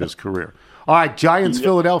course of his career. All right, Giants,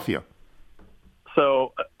 Philadelphia.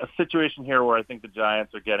 So situation here where I think the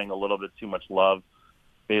Giants are getting a little bit too much love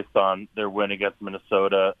based on their win against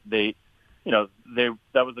Minnesota.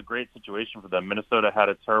 That was a great situation for them. Minnesota had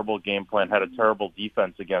a terrible game plan, had a terrible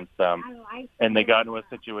defense against them, and they got into a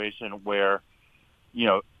situation where,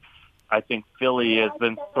 I think Philly has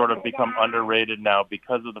been sort of become underrated now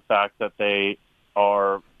because of the fact that they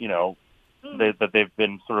are, that they've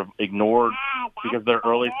been sort of ignored because of their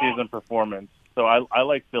early season performance. So I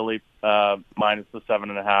like Philly minus the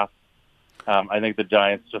 7.5. I think the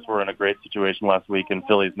Giants just were in a great situation last week, and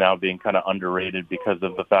Philly's now being kind of underrated because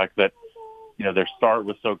of the fact that, their start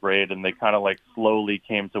was so great and they kind of like slowly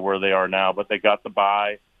came to where they are now, but they got the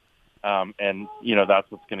bye. And,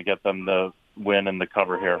 that's what's going to get them the win and the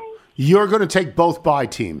cover here. You're going to take both bye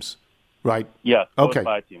teams, right? Yes, both okay.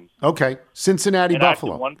 bye teams. Okay. Cincinnati, and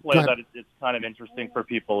Buffalo. Actually, one play that it's kind of interesting for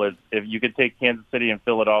people is if you could take Kansas City and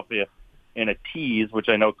Philadelphia in a tease, which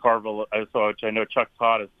I know Chuck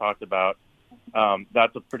Todd has talked about.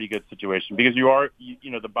 That's a pretty good situation because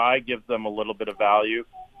the bye gives them a little bit of value,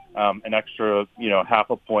 an extra, half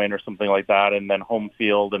a point or something like that, and then home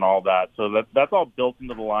field and all that. So that's all built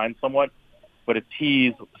into the line somewhat. But a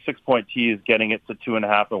tease, 6-point tease, getting it to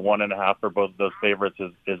 2.5 and 1.5 for both of those favorites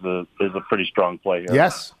is a pretty strong play here.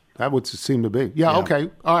 Yes, that would seem to be. Yeah.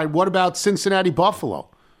 Okay. All right. What about Cincinnati, Buffalo?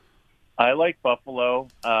 I like Buffalo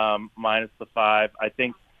minus the 5. I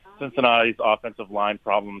think Cincinnati's offensive line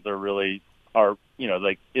problems it's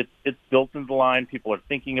built into the line. People are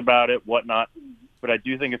thinking about it, whatnot. But I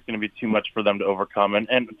do think it's going to be too much for them to overcome. And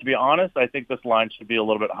to be honest, I think this line should be a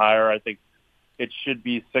little bit higher. I think it should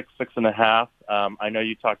be 6.5. I know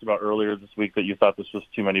you talked about earlier this week that you thought this was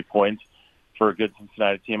too many points for a good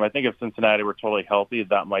Cincinnati team. I think if Cincinnati were totally healthy,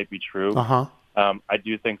 that might be true. Uh-huh. I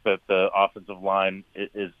do think that the offensive line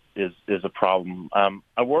is a problem.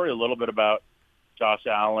 I worry a little bit about Josh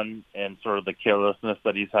Allen and sort of the carelessness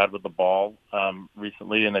that he's had with the ball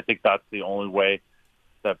recently, and I think that's the only way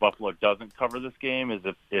that Buffalo doesn't cover this game is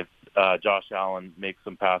if Josh Allen makes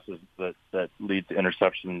some passes that lead to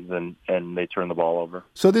interceptions and they turn the ball over.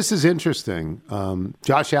 So this is interesting.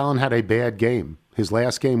 Josh Allen had a bad game. His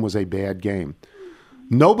last game was a bad game.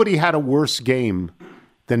 Nobody had a worse game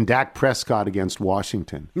than Dak Prescott against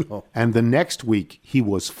Washington. Oh. And the next week, he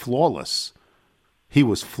was flawless. He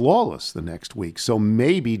was flawless the next week. So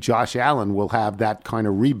maybe Josh Allen will have that kind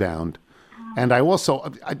of rebound. And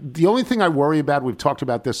the only thing I worry about, we've talked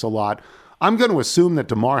about this a lot, I'm going to assume that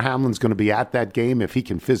DeMar Hamlin's going to be at that game if he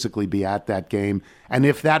can physically be at that game. And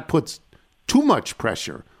if that puts too much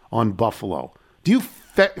pressure on Buffalo, do you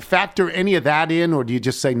factor any of that in, or do you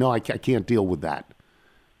just say, no, I can't deal with that?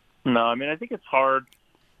 No, I mean, I think it's hard.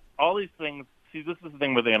 All these things, see, this is the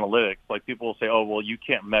thing with analytics. Like, people will say, oh, well, you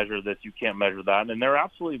can't measure this, you can't measure that. And they're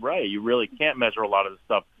absolutely right. You really can't measure a lot of this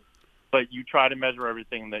stuff. But you try to measure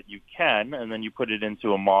everything that you can, and then you put it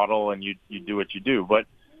into a model, and you do what you do. But,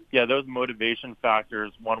 yeah, those motivation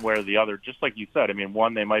factors, one way or the other, just like you said, I mean,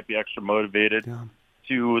 one, they might be extra motivated. Yeah.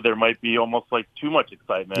 Two, there might be almost like too much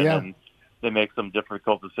excitement, and they make some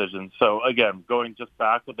difficult decisions. So, again, going just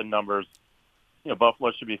back with the numbers,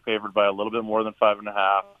 Buffalo should be favored by a little bit more than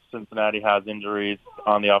 5.5. Cincinnati has injuries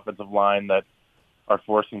on the offensive line that are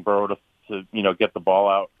forcing Burrow to get the ball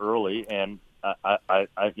out early, and I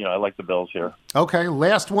like the Bills here. Okay,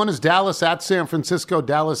 last one is Dallas at San Francisco.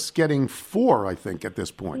 Dallas getting 4, I think, at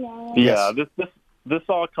this point. Yeah, this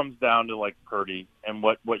all comes down to like Purdy and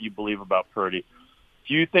what you believe about Purdy.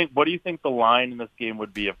 What do you think the line in this game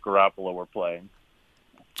would be if Garoppolo were playing?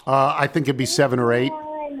 I think it'd be 7 or 8.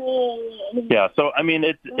 Yeah, so I mean,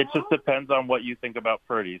 it just depends on what you think about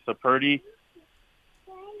Purdy. So Purdy.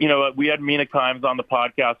 We had Mina Kimes on the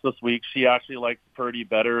podcast this week. She actually likes Purdy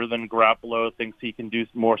better than Garoppolo, thinks he can do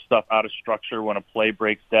more stuff out of structure when a play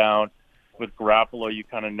breaks down. With Garoppolo, you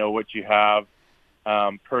kind of know what you have.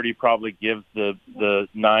 Purdy probably gives the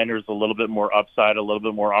Niners a little bit more upside, a little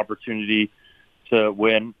bit more opportunity to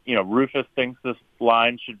win. Rufus thinks this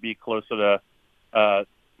line should be closer to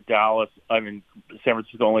Dallas. I mean, San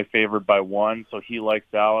Francisco only favored by 1, so he likes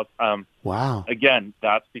Dallas. Wow. Again,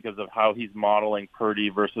 that's because of how he's modeling Purdy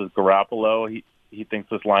versus Garoppolo. He thinks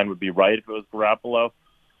this line would be right if it was Garoppolo.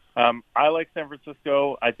 I like San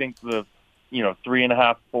Francisco. I think the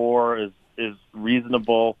 3.5, 4 is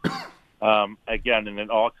reasonable. Again, and it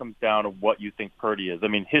all comes down to what you think Purdy is. I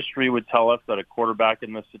mean, history would tell us that a quarterback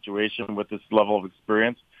in this situation with this level of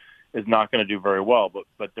experience is not going to do very well,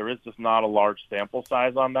 but there is just not a large sample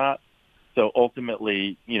size on that. So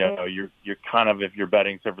ultimately, you're kind of, if you're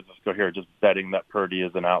betting San Francisco here, just betting that Purdy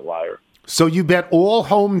is an outlier. So you bet all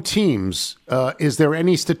home teams. Is there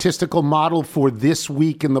any statistical model for this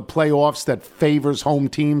week in the playoffs that favors home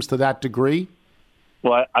teams to that degree?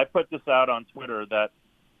 Well, I put this out on Twitter that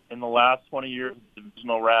in the last 20 years of the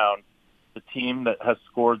divisional round, the team that has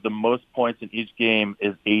scored the most points in each game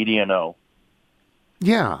is 80-0.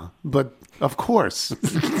 Yeah, but of course.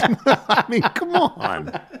 I mean, come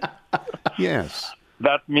on. Yes.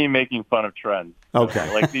 That's me making fun of trends.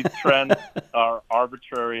 Okay. Like, these trends are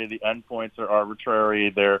arbitrary. The endpoints are arbitrary.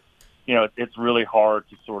 They're, it's really hard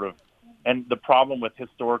to sort of, and the problem with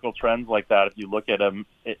historical trends like that, if you look at them,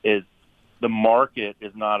 is the market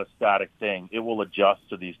is not a static thing. It will adjust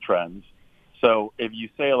to these trends. So if you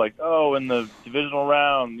say, like, oh, in the divisional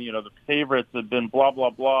round, the favorites have been blah, blah,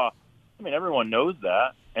 blah, I mean, everyone knows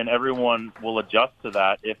that, and everyone will adjust to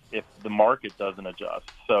that if the market doesn't adjust.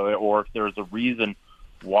 So, or if there's a reason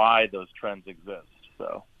why those trends exist.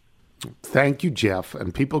 So, thank you, Jeff.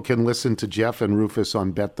 And people can listen to Jeff and Rufus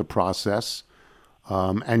on Bet the Process.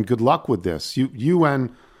 And good luck with this. You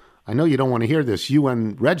and I know you don't want to hear this. You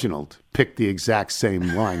and Reginald picked the exact same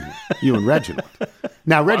line. You and Reginald.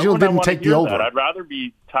 Now, Reginald didn't take the over. I'd rather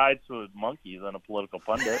be tied to a monkey than a political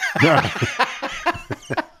pundit.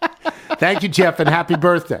 Thank you, Jeff, and happy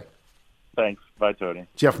birthday. Thanks. Bye, Tony.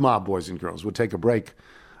 Jeff Ma, boys and girls. We'll take a break.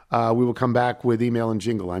 We will come back with email and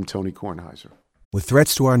jingle. I'm Tony Kornheiser. With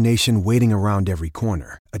threats to our nation waiting around every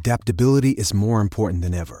corner, adaptability is more important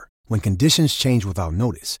than ever. When conditions change without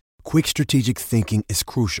notice, quick strategic thinking is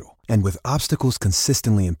crucial. And with obstacles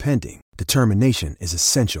consistently impending, determination is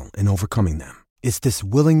essential in overcoming them. It's this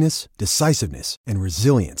willingness, decisiveness, and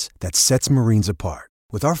resilience that sets Marines apart.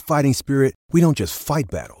 With our fighting spirit, we don't just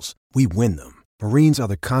fight battles, we win them. Marines are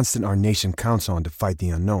the constant our nation counts on to fight the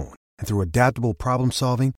unknown. And through adaptable problem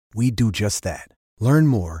solving, we do just that. Learn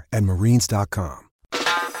more at Marines.com.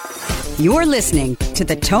 You're listening to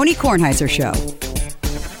The Tony Kornheiser Show.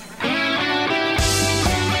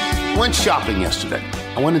 Went shopping yesterday.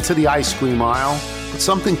 I went into the ice cream aisle, but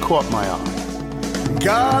something caught my eye.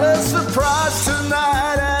 Got a surprise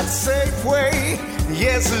tonight at Safeway.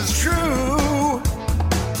 Yes, it's true.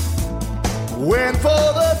 Went for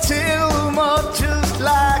the till, just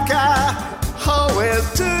like I always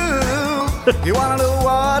do. You wanna know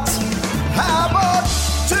what? How about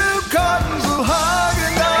 2 cartons of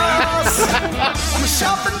Häagen-Dazs? My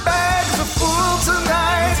shopping bags are full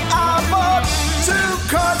tonight. I bought 2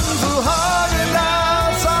 cartons of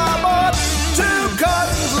Häagen-Dazs. I bought 2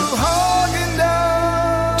 cartons of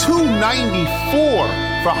Häagen-Dazs.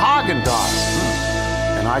 $2.94 for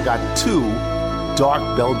Häagen-Dazs. And I got 2 dark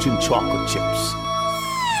Belgian chocolate chips.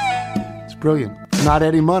 It's brilliant. It's not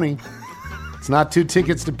Eddie Money. It's not 2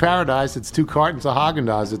 tickets to paradise. It's 2 cartons of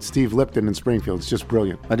Häagen-Dazs at Steve Lipton in Springfield. It's just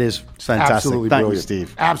brilliant. It is fantastic. Absolutely Thank brilliant. you,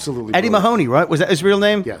 Steve. Absolutely Eddie brilliant. Mahoney, right? Was that his real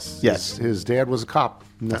name? Yes. Yes. His dad was a cop.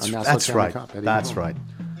 That's Nassau right. County cop, That's Mahoney.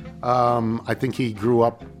 right. I think he grew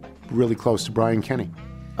up really close to Brian Kenny.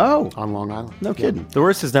 Oh. On Long Island. No kidding. The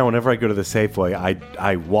worst is now whenever I go to the Safeway,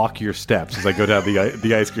 I walk your steps as I go down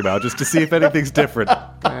the ice cream aisle just to see if anything's different.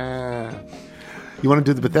 You want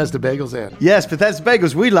to do the Bethesda Bagels ad? Yes, Bethesda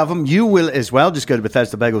Bagels. We love them. You will as well. Just go to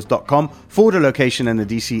BethesdaBagels.com, forward a location in the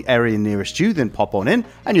DC area nearest you, then pop on in,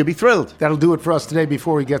 and you'll be thrilled. That'll do it for us today.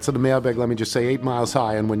 Before we get to the mailbag, let me just say 8 miles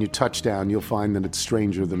high, and when you touch down, you'll find that it's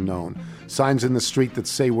stranger than known. Signs in the street that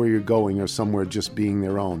say where you're going are somewhere just being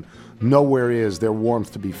their own. Nowhere is there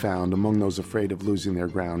warmth to be found among those afraid of losing their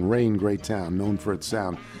ground. Rain, great town, known for its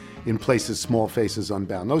sound. In places, small faces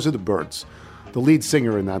unbound. Those are the Birds. The lead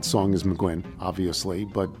singer in that song is McGuinn, obviously,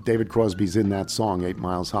 but David Crosby's in that song, 8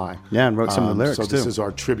 Miles High. Yeah, and wrote some of the lyrics, so this too. is our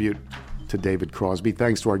tribute to David Crosby.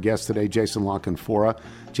 Thanks to our guests today, Jason La Canfora,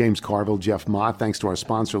 James Carville, Jeff Ma. Thanks to our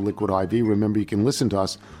sponsor, Liquid IV. Remember, you can listen to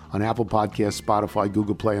us on Apple Podcasts, Spotify,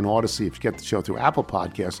 Google Play, and Odyssey. If you get the show through Apple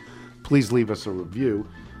Podcasts, please leave us a review.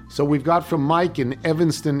 So we've got from Mike in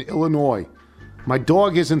Evanston, Illinois. My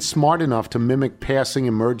dog isn't smart enough to mimic passing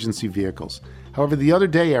emergency vehicles. However, the other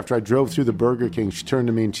day after I drove through the Burger King, she turned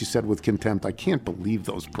to me and she said with contempt, I can't believe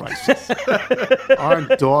those prices.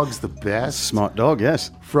 Aren't dogs the best? Smart dog,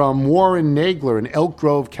 yes. From Warren Nagler in Elk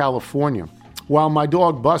Grove, California. While my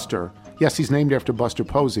dog Buster, yes, he's named after Buster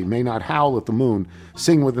Posey, may not howl at the moon,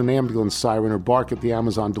 sing with an ambulance siren, or bark at the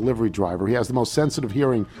Amazon delivery driver, he has the most sensitive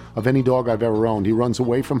hearing of any dog I've ever owned. He runs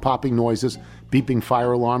away from popping noises, beeping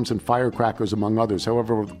fire alarms, and firecrackers, among others.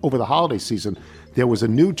 However, over the holiday season, there was a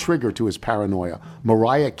new trigger to his paranoia,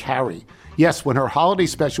 Mariah Carey. Yes, when her holiday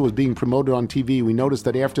special was being promoted on TV, we noticed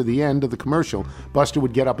that after the end of the commercial, Buster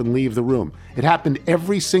would get up and leave the room. It happened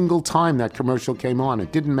every single time that commercial came on.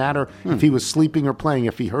 It didn't matter if he was sleeping or playing.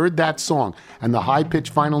 If he heard that song and the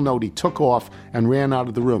high-pitched final note, he took off and ran out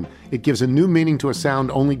of the room. It gives a new meaning to a sound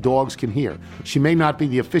only dogs can hear. She may not be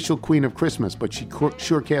the official queen of Christmas, but she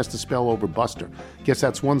sure cast a spell over Buster. Guess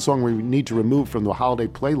that's one song we need to remove from the holiday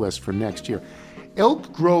playlist for next year.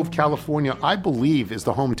 Elk Grove, California, I believe, is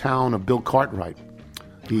the hometown of Bill Cartwright.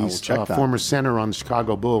 He's former center on the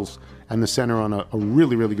Chicago Bulls and the center on a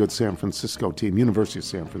really, really good San Francisco team, University of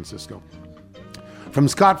San Francisco. From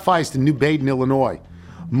Scott Feist in New Baden, Illinois.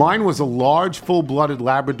 Mine was a large, full-blooded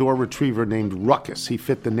Labrador retriever named Ruckus. He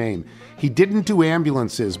fit the name. He didn't do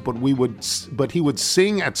ambulances, but he would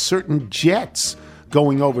sing at certain jets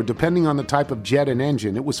going over, depending on the type of jet and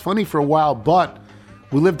engine. It was funny for a while, but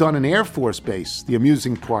we lived on an Air Force base. The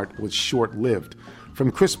amusing part was short-lived.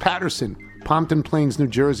 From Chris Patterson, Pompton Plains, New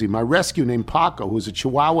Jersey, my rescue named Paco, who's a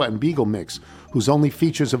Chihuahua and Beagle mix, whose only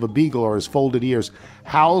features of a beagle are his folded ears,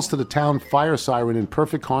 howls to the town fire siren in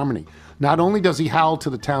perfect harmony. Not only does he howl to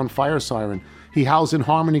the town fire siren, he howls in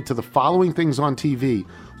harmony to the following things on TV.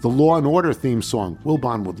 The Law and Order theme song.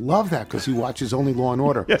 Wilbon would love that because he watches only Law and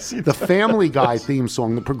Order. Yes, he the does. Family Guy theme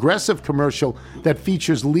song. The Progressive commercial that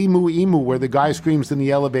features Limu Emu where the guy screams in the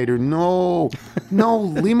elevator, no,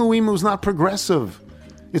 Limu Emu's not progressive.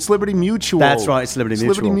 It's Liberty Mutual. That's right, it's Liberty Mutual.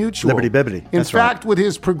 Liberty Mutual. Liberty Bibbidi. In That's fact, with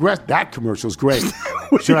his that commercial's great.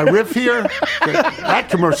 Should I riff here? That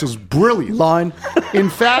commercial's brilliant. Line. In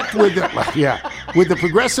fact, with the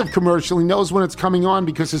Progressive commercial, he knows when it's coming on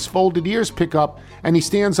because his folded ears pick up and he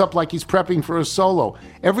stands up like he's prepping for a solo.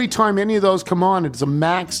 Every time any of those come on, it's a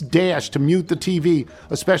max dash to mute the TV,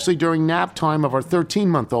 especially during nap time of our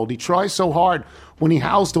 13-month-old. He tries so hard when he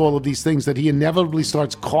howls to all of these things that he inevitably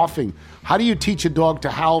starts coughing. How do you teach a dog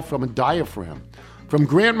to howl from a diaphragm? From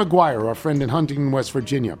Grant McGuire, our friend in Huntington, West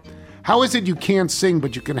Virginia. How is it you can't sing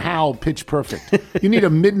but you can howl pitch perfect? You need a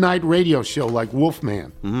midnight radio show like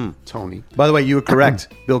Wolfman, Tony. By the way, you were correct.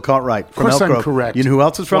 Bill Cartwright from Of course Elk Grove. I'm correct. You know who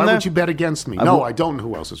else is from Why there? would you bet against me? No, I don't know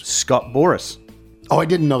who else is. Scott Boras. Oh, I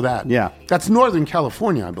didn't know that. Yeah. That's Northern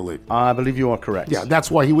California, I believe. I believe you are correct. Yeah, that's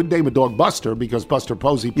why he would name a dog Buster, because Buster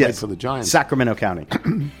Posey played for the Giants. Sacramento County.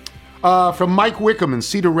 From Mike Wickham in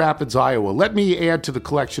Cedar Rapids, Iowa. Let me add to the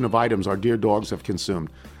collection of items our dear dogs have consumed.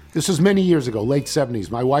 This was many years ago, late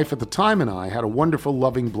 70s. My wife at the time and I had a wonderful,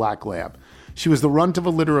 loving black lab. She was the runt of a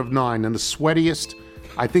litter of 9 and the sweatiest,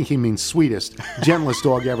 I think he means sweetest, gentlest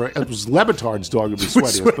dog ever. It was Lebitard's dog would be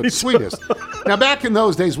sweatiest, but sweetest. Now, back in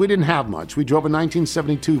those days, we didn't have much. We drove a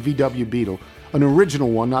 1972 VW Beetle, an original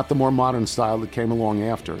one, not the more modern style that came along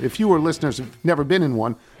after. If you or listeners have never been in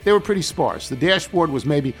one, they were pretty sparse. The dashboard was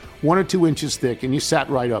maybe 1 or 2 inches thick, and you sat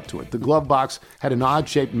right up to it. The glove box had an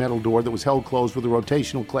odd-shaped metal door that was held closed with a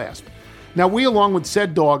rotational clasp. Now, we, along with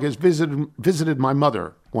said dog, has visited my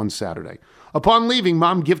mother one Saturday. Upon leaving,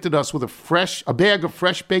 Mom gifted us with a bag of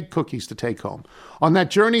fresh-baked cookies to take home. On that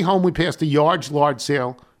journey home, we passed a yard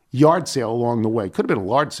sale along the way. Could have been a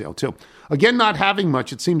lard sale, too. Again, not having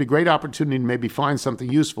much, it seemed a great opportunity to maybe find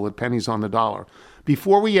something useful at pennies on the dollar.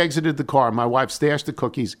 Before we exited the car, my wife stashed the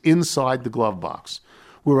cookies inside the glove box.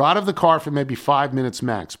 We were out of the car for maybe 5 minutes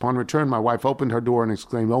max. Upon return, my wife opened her door and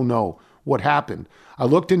exclaimed, "Oh no, what happened?" I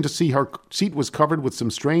looked in to see her seat was covered with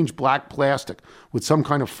some strange black plastic with some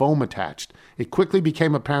kind of foam attached. It quickly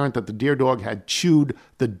became apparent that the dear dog had chewed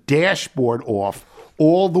the dashboard off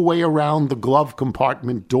all the way around the glove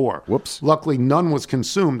compartment door. Whoops. Luckily, none was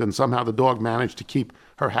consumed, and somehow the dog managed to keep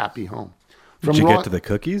her happy home. Did you get to the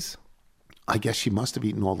cookies? I guess she must have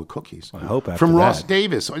eaten all the cookies. I hope after From Ross that.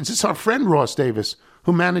 Davis. Is this our friend Ross Davis,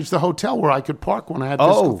 who managed the hotel where I could park when I had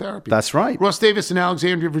physical therapy? That's right. Ross Davis in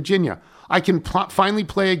Alexandria, Virginia. I can finally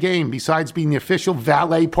play a game besides being the official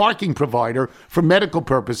valet parking provider for medical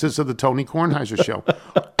purposes of the Tony Kornheiser Show.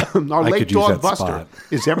 Our I late could use dog that Buster. spot.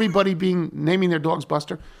 Is everybody naming their dogs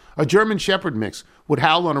Buster? A German Shepherd mix would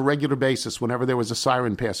howl on a regular basis whenever there was a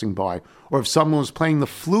siren passing by, or if someone was playing the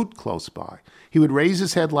flute close by. He would raise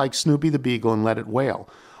his head like Snoopy the Beagle and let it wail.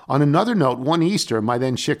 On another note, one Easter, my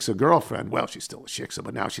then Shiksa girlfriend, well, she's still a Shiksa,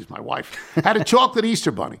 but now she's my wife, had a chocolate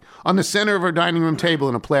Easter bunny on the center of her dining room table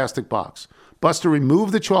in a plastic box. Buster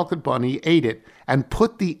removed the chocolate bunny, ate it, and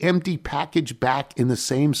put the empty package back in the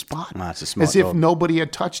same spot. That's a smart as if dog. nobody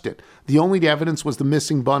had touched it. The only evidence was the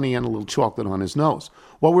missing bunny and a little chocolate on his nose.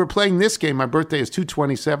 While we were playing this game, my birthday is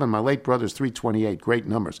 227, my late brother's 328. Great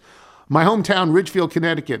numbers. My hometown, Ridgefield,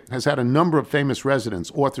 Connecticut, has had a number of famous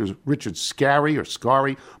residents. Authors Richard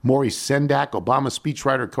Scarry, Maurice Sendak, Obama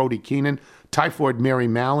speechwriter Cody Keenan, Typhoid Mary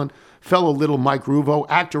Mallon, fellow little Mike Ruvo,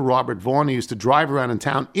 actor Robert Vaughn. He used to drive around in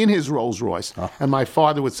town in his Rolls Royce, and my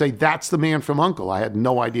father would say, "That's the man from Uncle." I had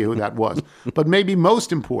no idea who that was. But maybe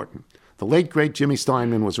most important, the late, great Jimmy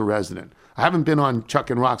Steinman was a resident. I haven't been on Chuck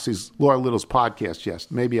and Roxy's Laura Little's podcast yet.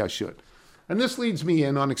 Maybe I should. And this leads me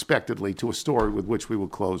in unexpectedly to a story with which we will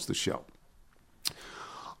close the show.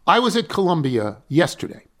 I was at Columbia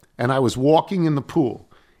yesterday, and I was walking in the pool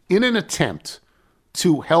in an attempt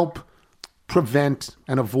to help prevent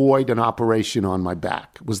and avoid an operation on my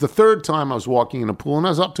back. It was the third time I was walking in a pool, and I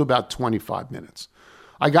was up to about 25 minutes.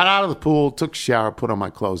 I got out of the pool, took a shower, put on my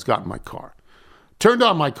clothes, got in my car. Turned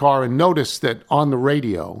on my car and noticed that on the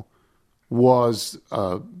radio was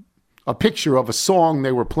a picture of a song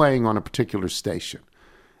they were playing on a particular station.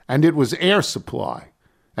 And it was Air Supply,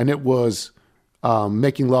 and it was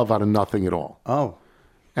Making Love Out of Nothing at All. Oh.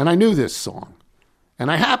 And I knew this song.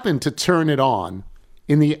 And I happened to turn it on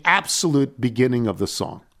in the absolute beginning of the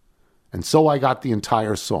song. And so I got the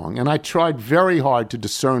entire song. And I tried very hard to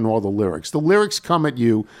discern all the lyrics. The lyrics come at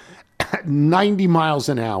you at 90 miles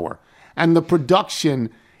an hour. And the production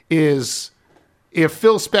is, if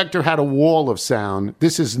Phil Spector had a wall of sound,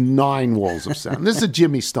 this is 9 walls of sound. This is a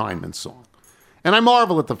Jimmy Steinman song. And I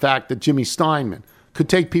marvel at the fact that Jimmy Steinman could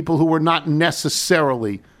take people who were not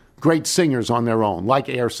necessarily great singers on their own, like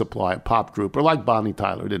Air Supply, a pop group, or like Bonnie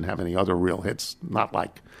Tyler, didn't have any other real hits, not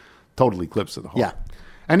like Total Eclipse of the Heart. Yeah.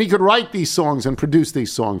 And he could write these songs and produce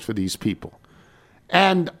these songs for these people.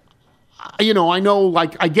 And, you know, I know,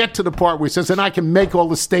 like, I get to the part where he says, and I can make all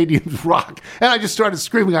the stadiums rock. And I just started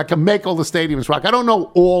screaming, I can make all the stadiums rock. I don't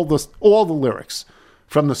know all the lyrics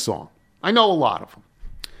from the song. I know a lot of them.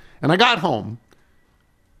 And I got home,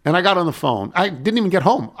 and I got on the phone. I didn't even get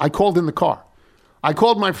home. I called in the car. I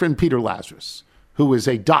called my friend Peter Lazarus, who is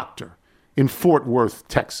a doctor in Fort Worth,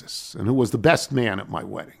 Texas, and who was the best man at my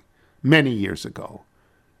wedding many years ago.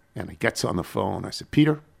 And he gets on the phone. I said,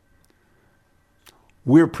 Peter,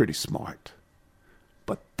 we're pretty smart,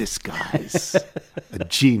 but this guy's a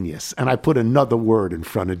genius. And I put another word in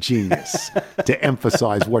front of genius to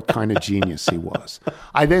emphasize what kind of genius he was.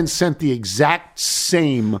 I then sent the exact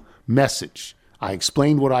same message. I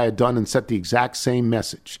explained what I had done and sent the exact same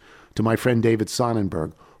message to my friend David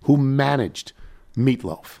Sonnenberg, who managed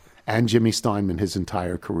Meatloaf and Jimmy Steinman his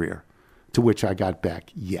entire career, to which I got back,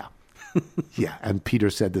 yeah. Yeah, and Peter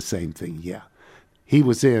said the same thing, yeah. He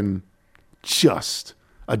was in just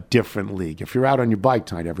a different league. If you're out on your bike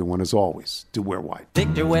tonight, everyone, as always, do wear white.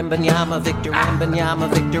 Victor Wembanyama, Victor Wembanyama,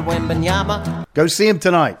 Victor Wembanyama. Go see him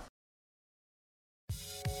tonight.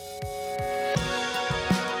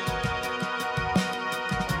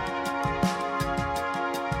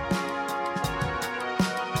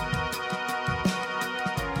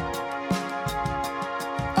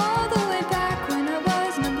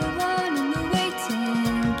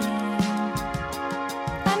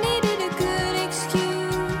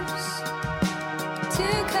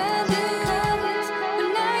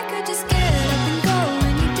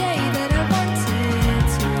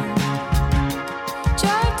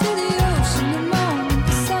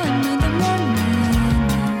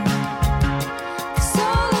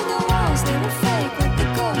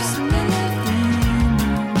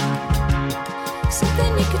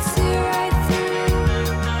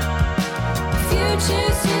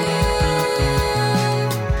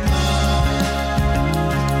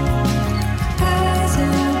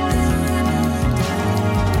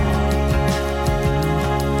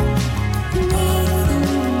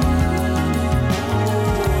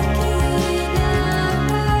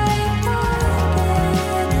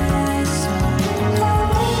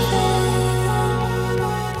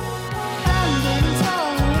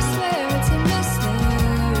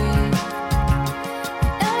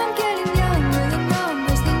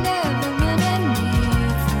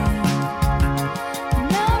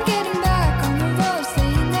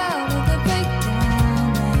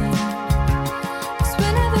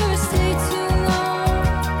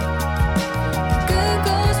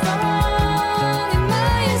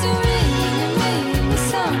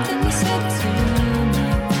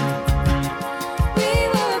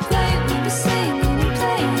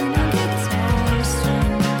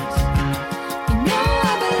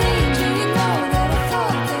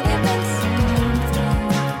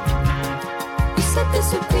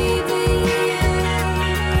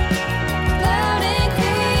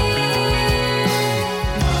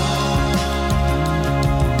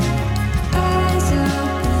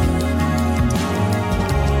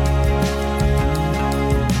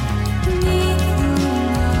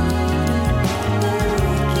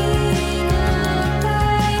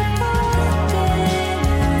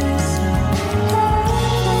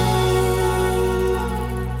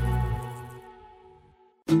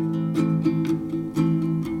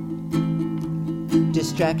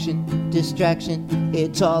 distraction.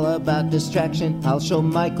 It's all about distraction. I'll show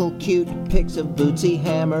Michael cute pics of Bootsy,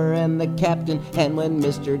 Hammer, and the captain. And when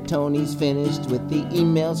Mr. Tony's finished with the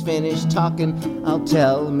emails, finished talking, I'll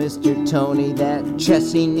tell Mr. Tony that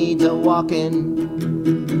Chessie needs a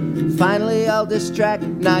walk-in. Finally, I'll distract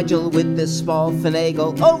Nigel with this small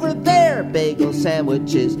finagle. Over there, bagel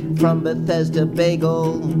sandwiches from Bethesda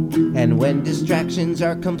Bagel. And when distractions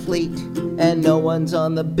are complete and no one's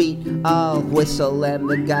on the beat, I'll whistle and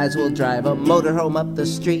the guys will drive a motorhome up the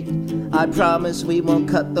street. I promise we won't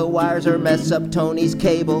cut the wires or mess up Tony's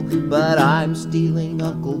cable, but I'm stealing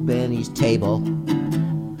Uncle Benny's table.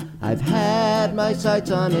 I've had my sights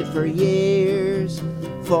on it for years.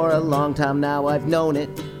 For a long time now I've known it.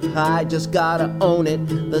 I just gotta own it.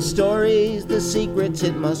 The stories, the secrets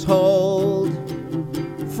it must hold.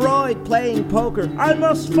 Freud playing poker, I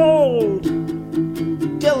must fold.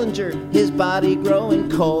 Dillinger, his body growing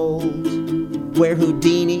cold. Where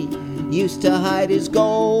Houdini used to hide his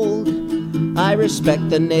gold. I respect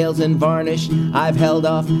the nails and varnish. I've held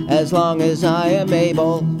off as long as I am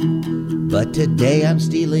able. But today I'm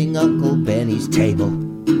stealing Uncle Benny's table.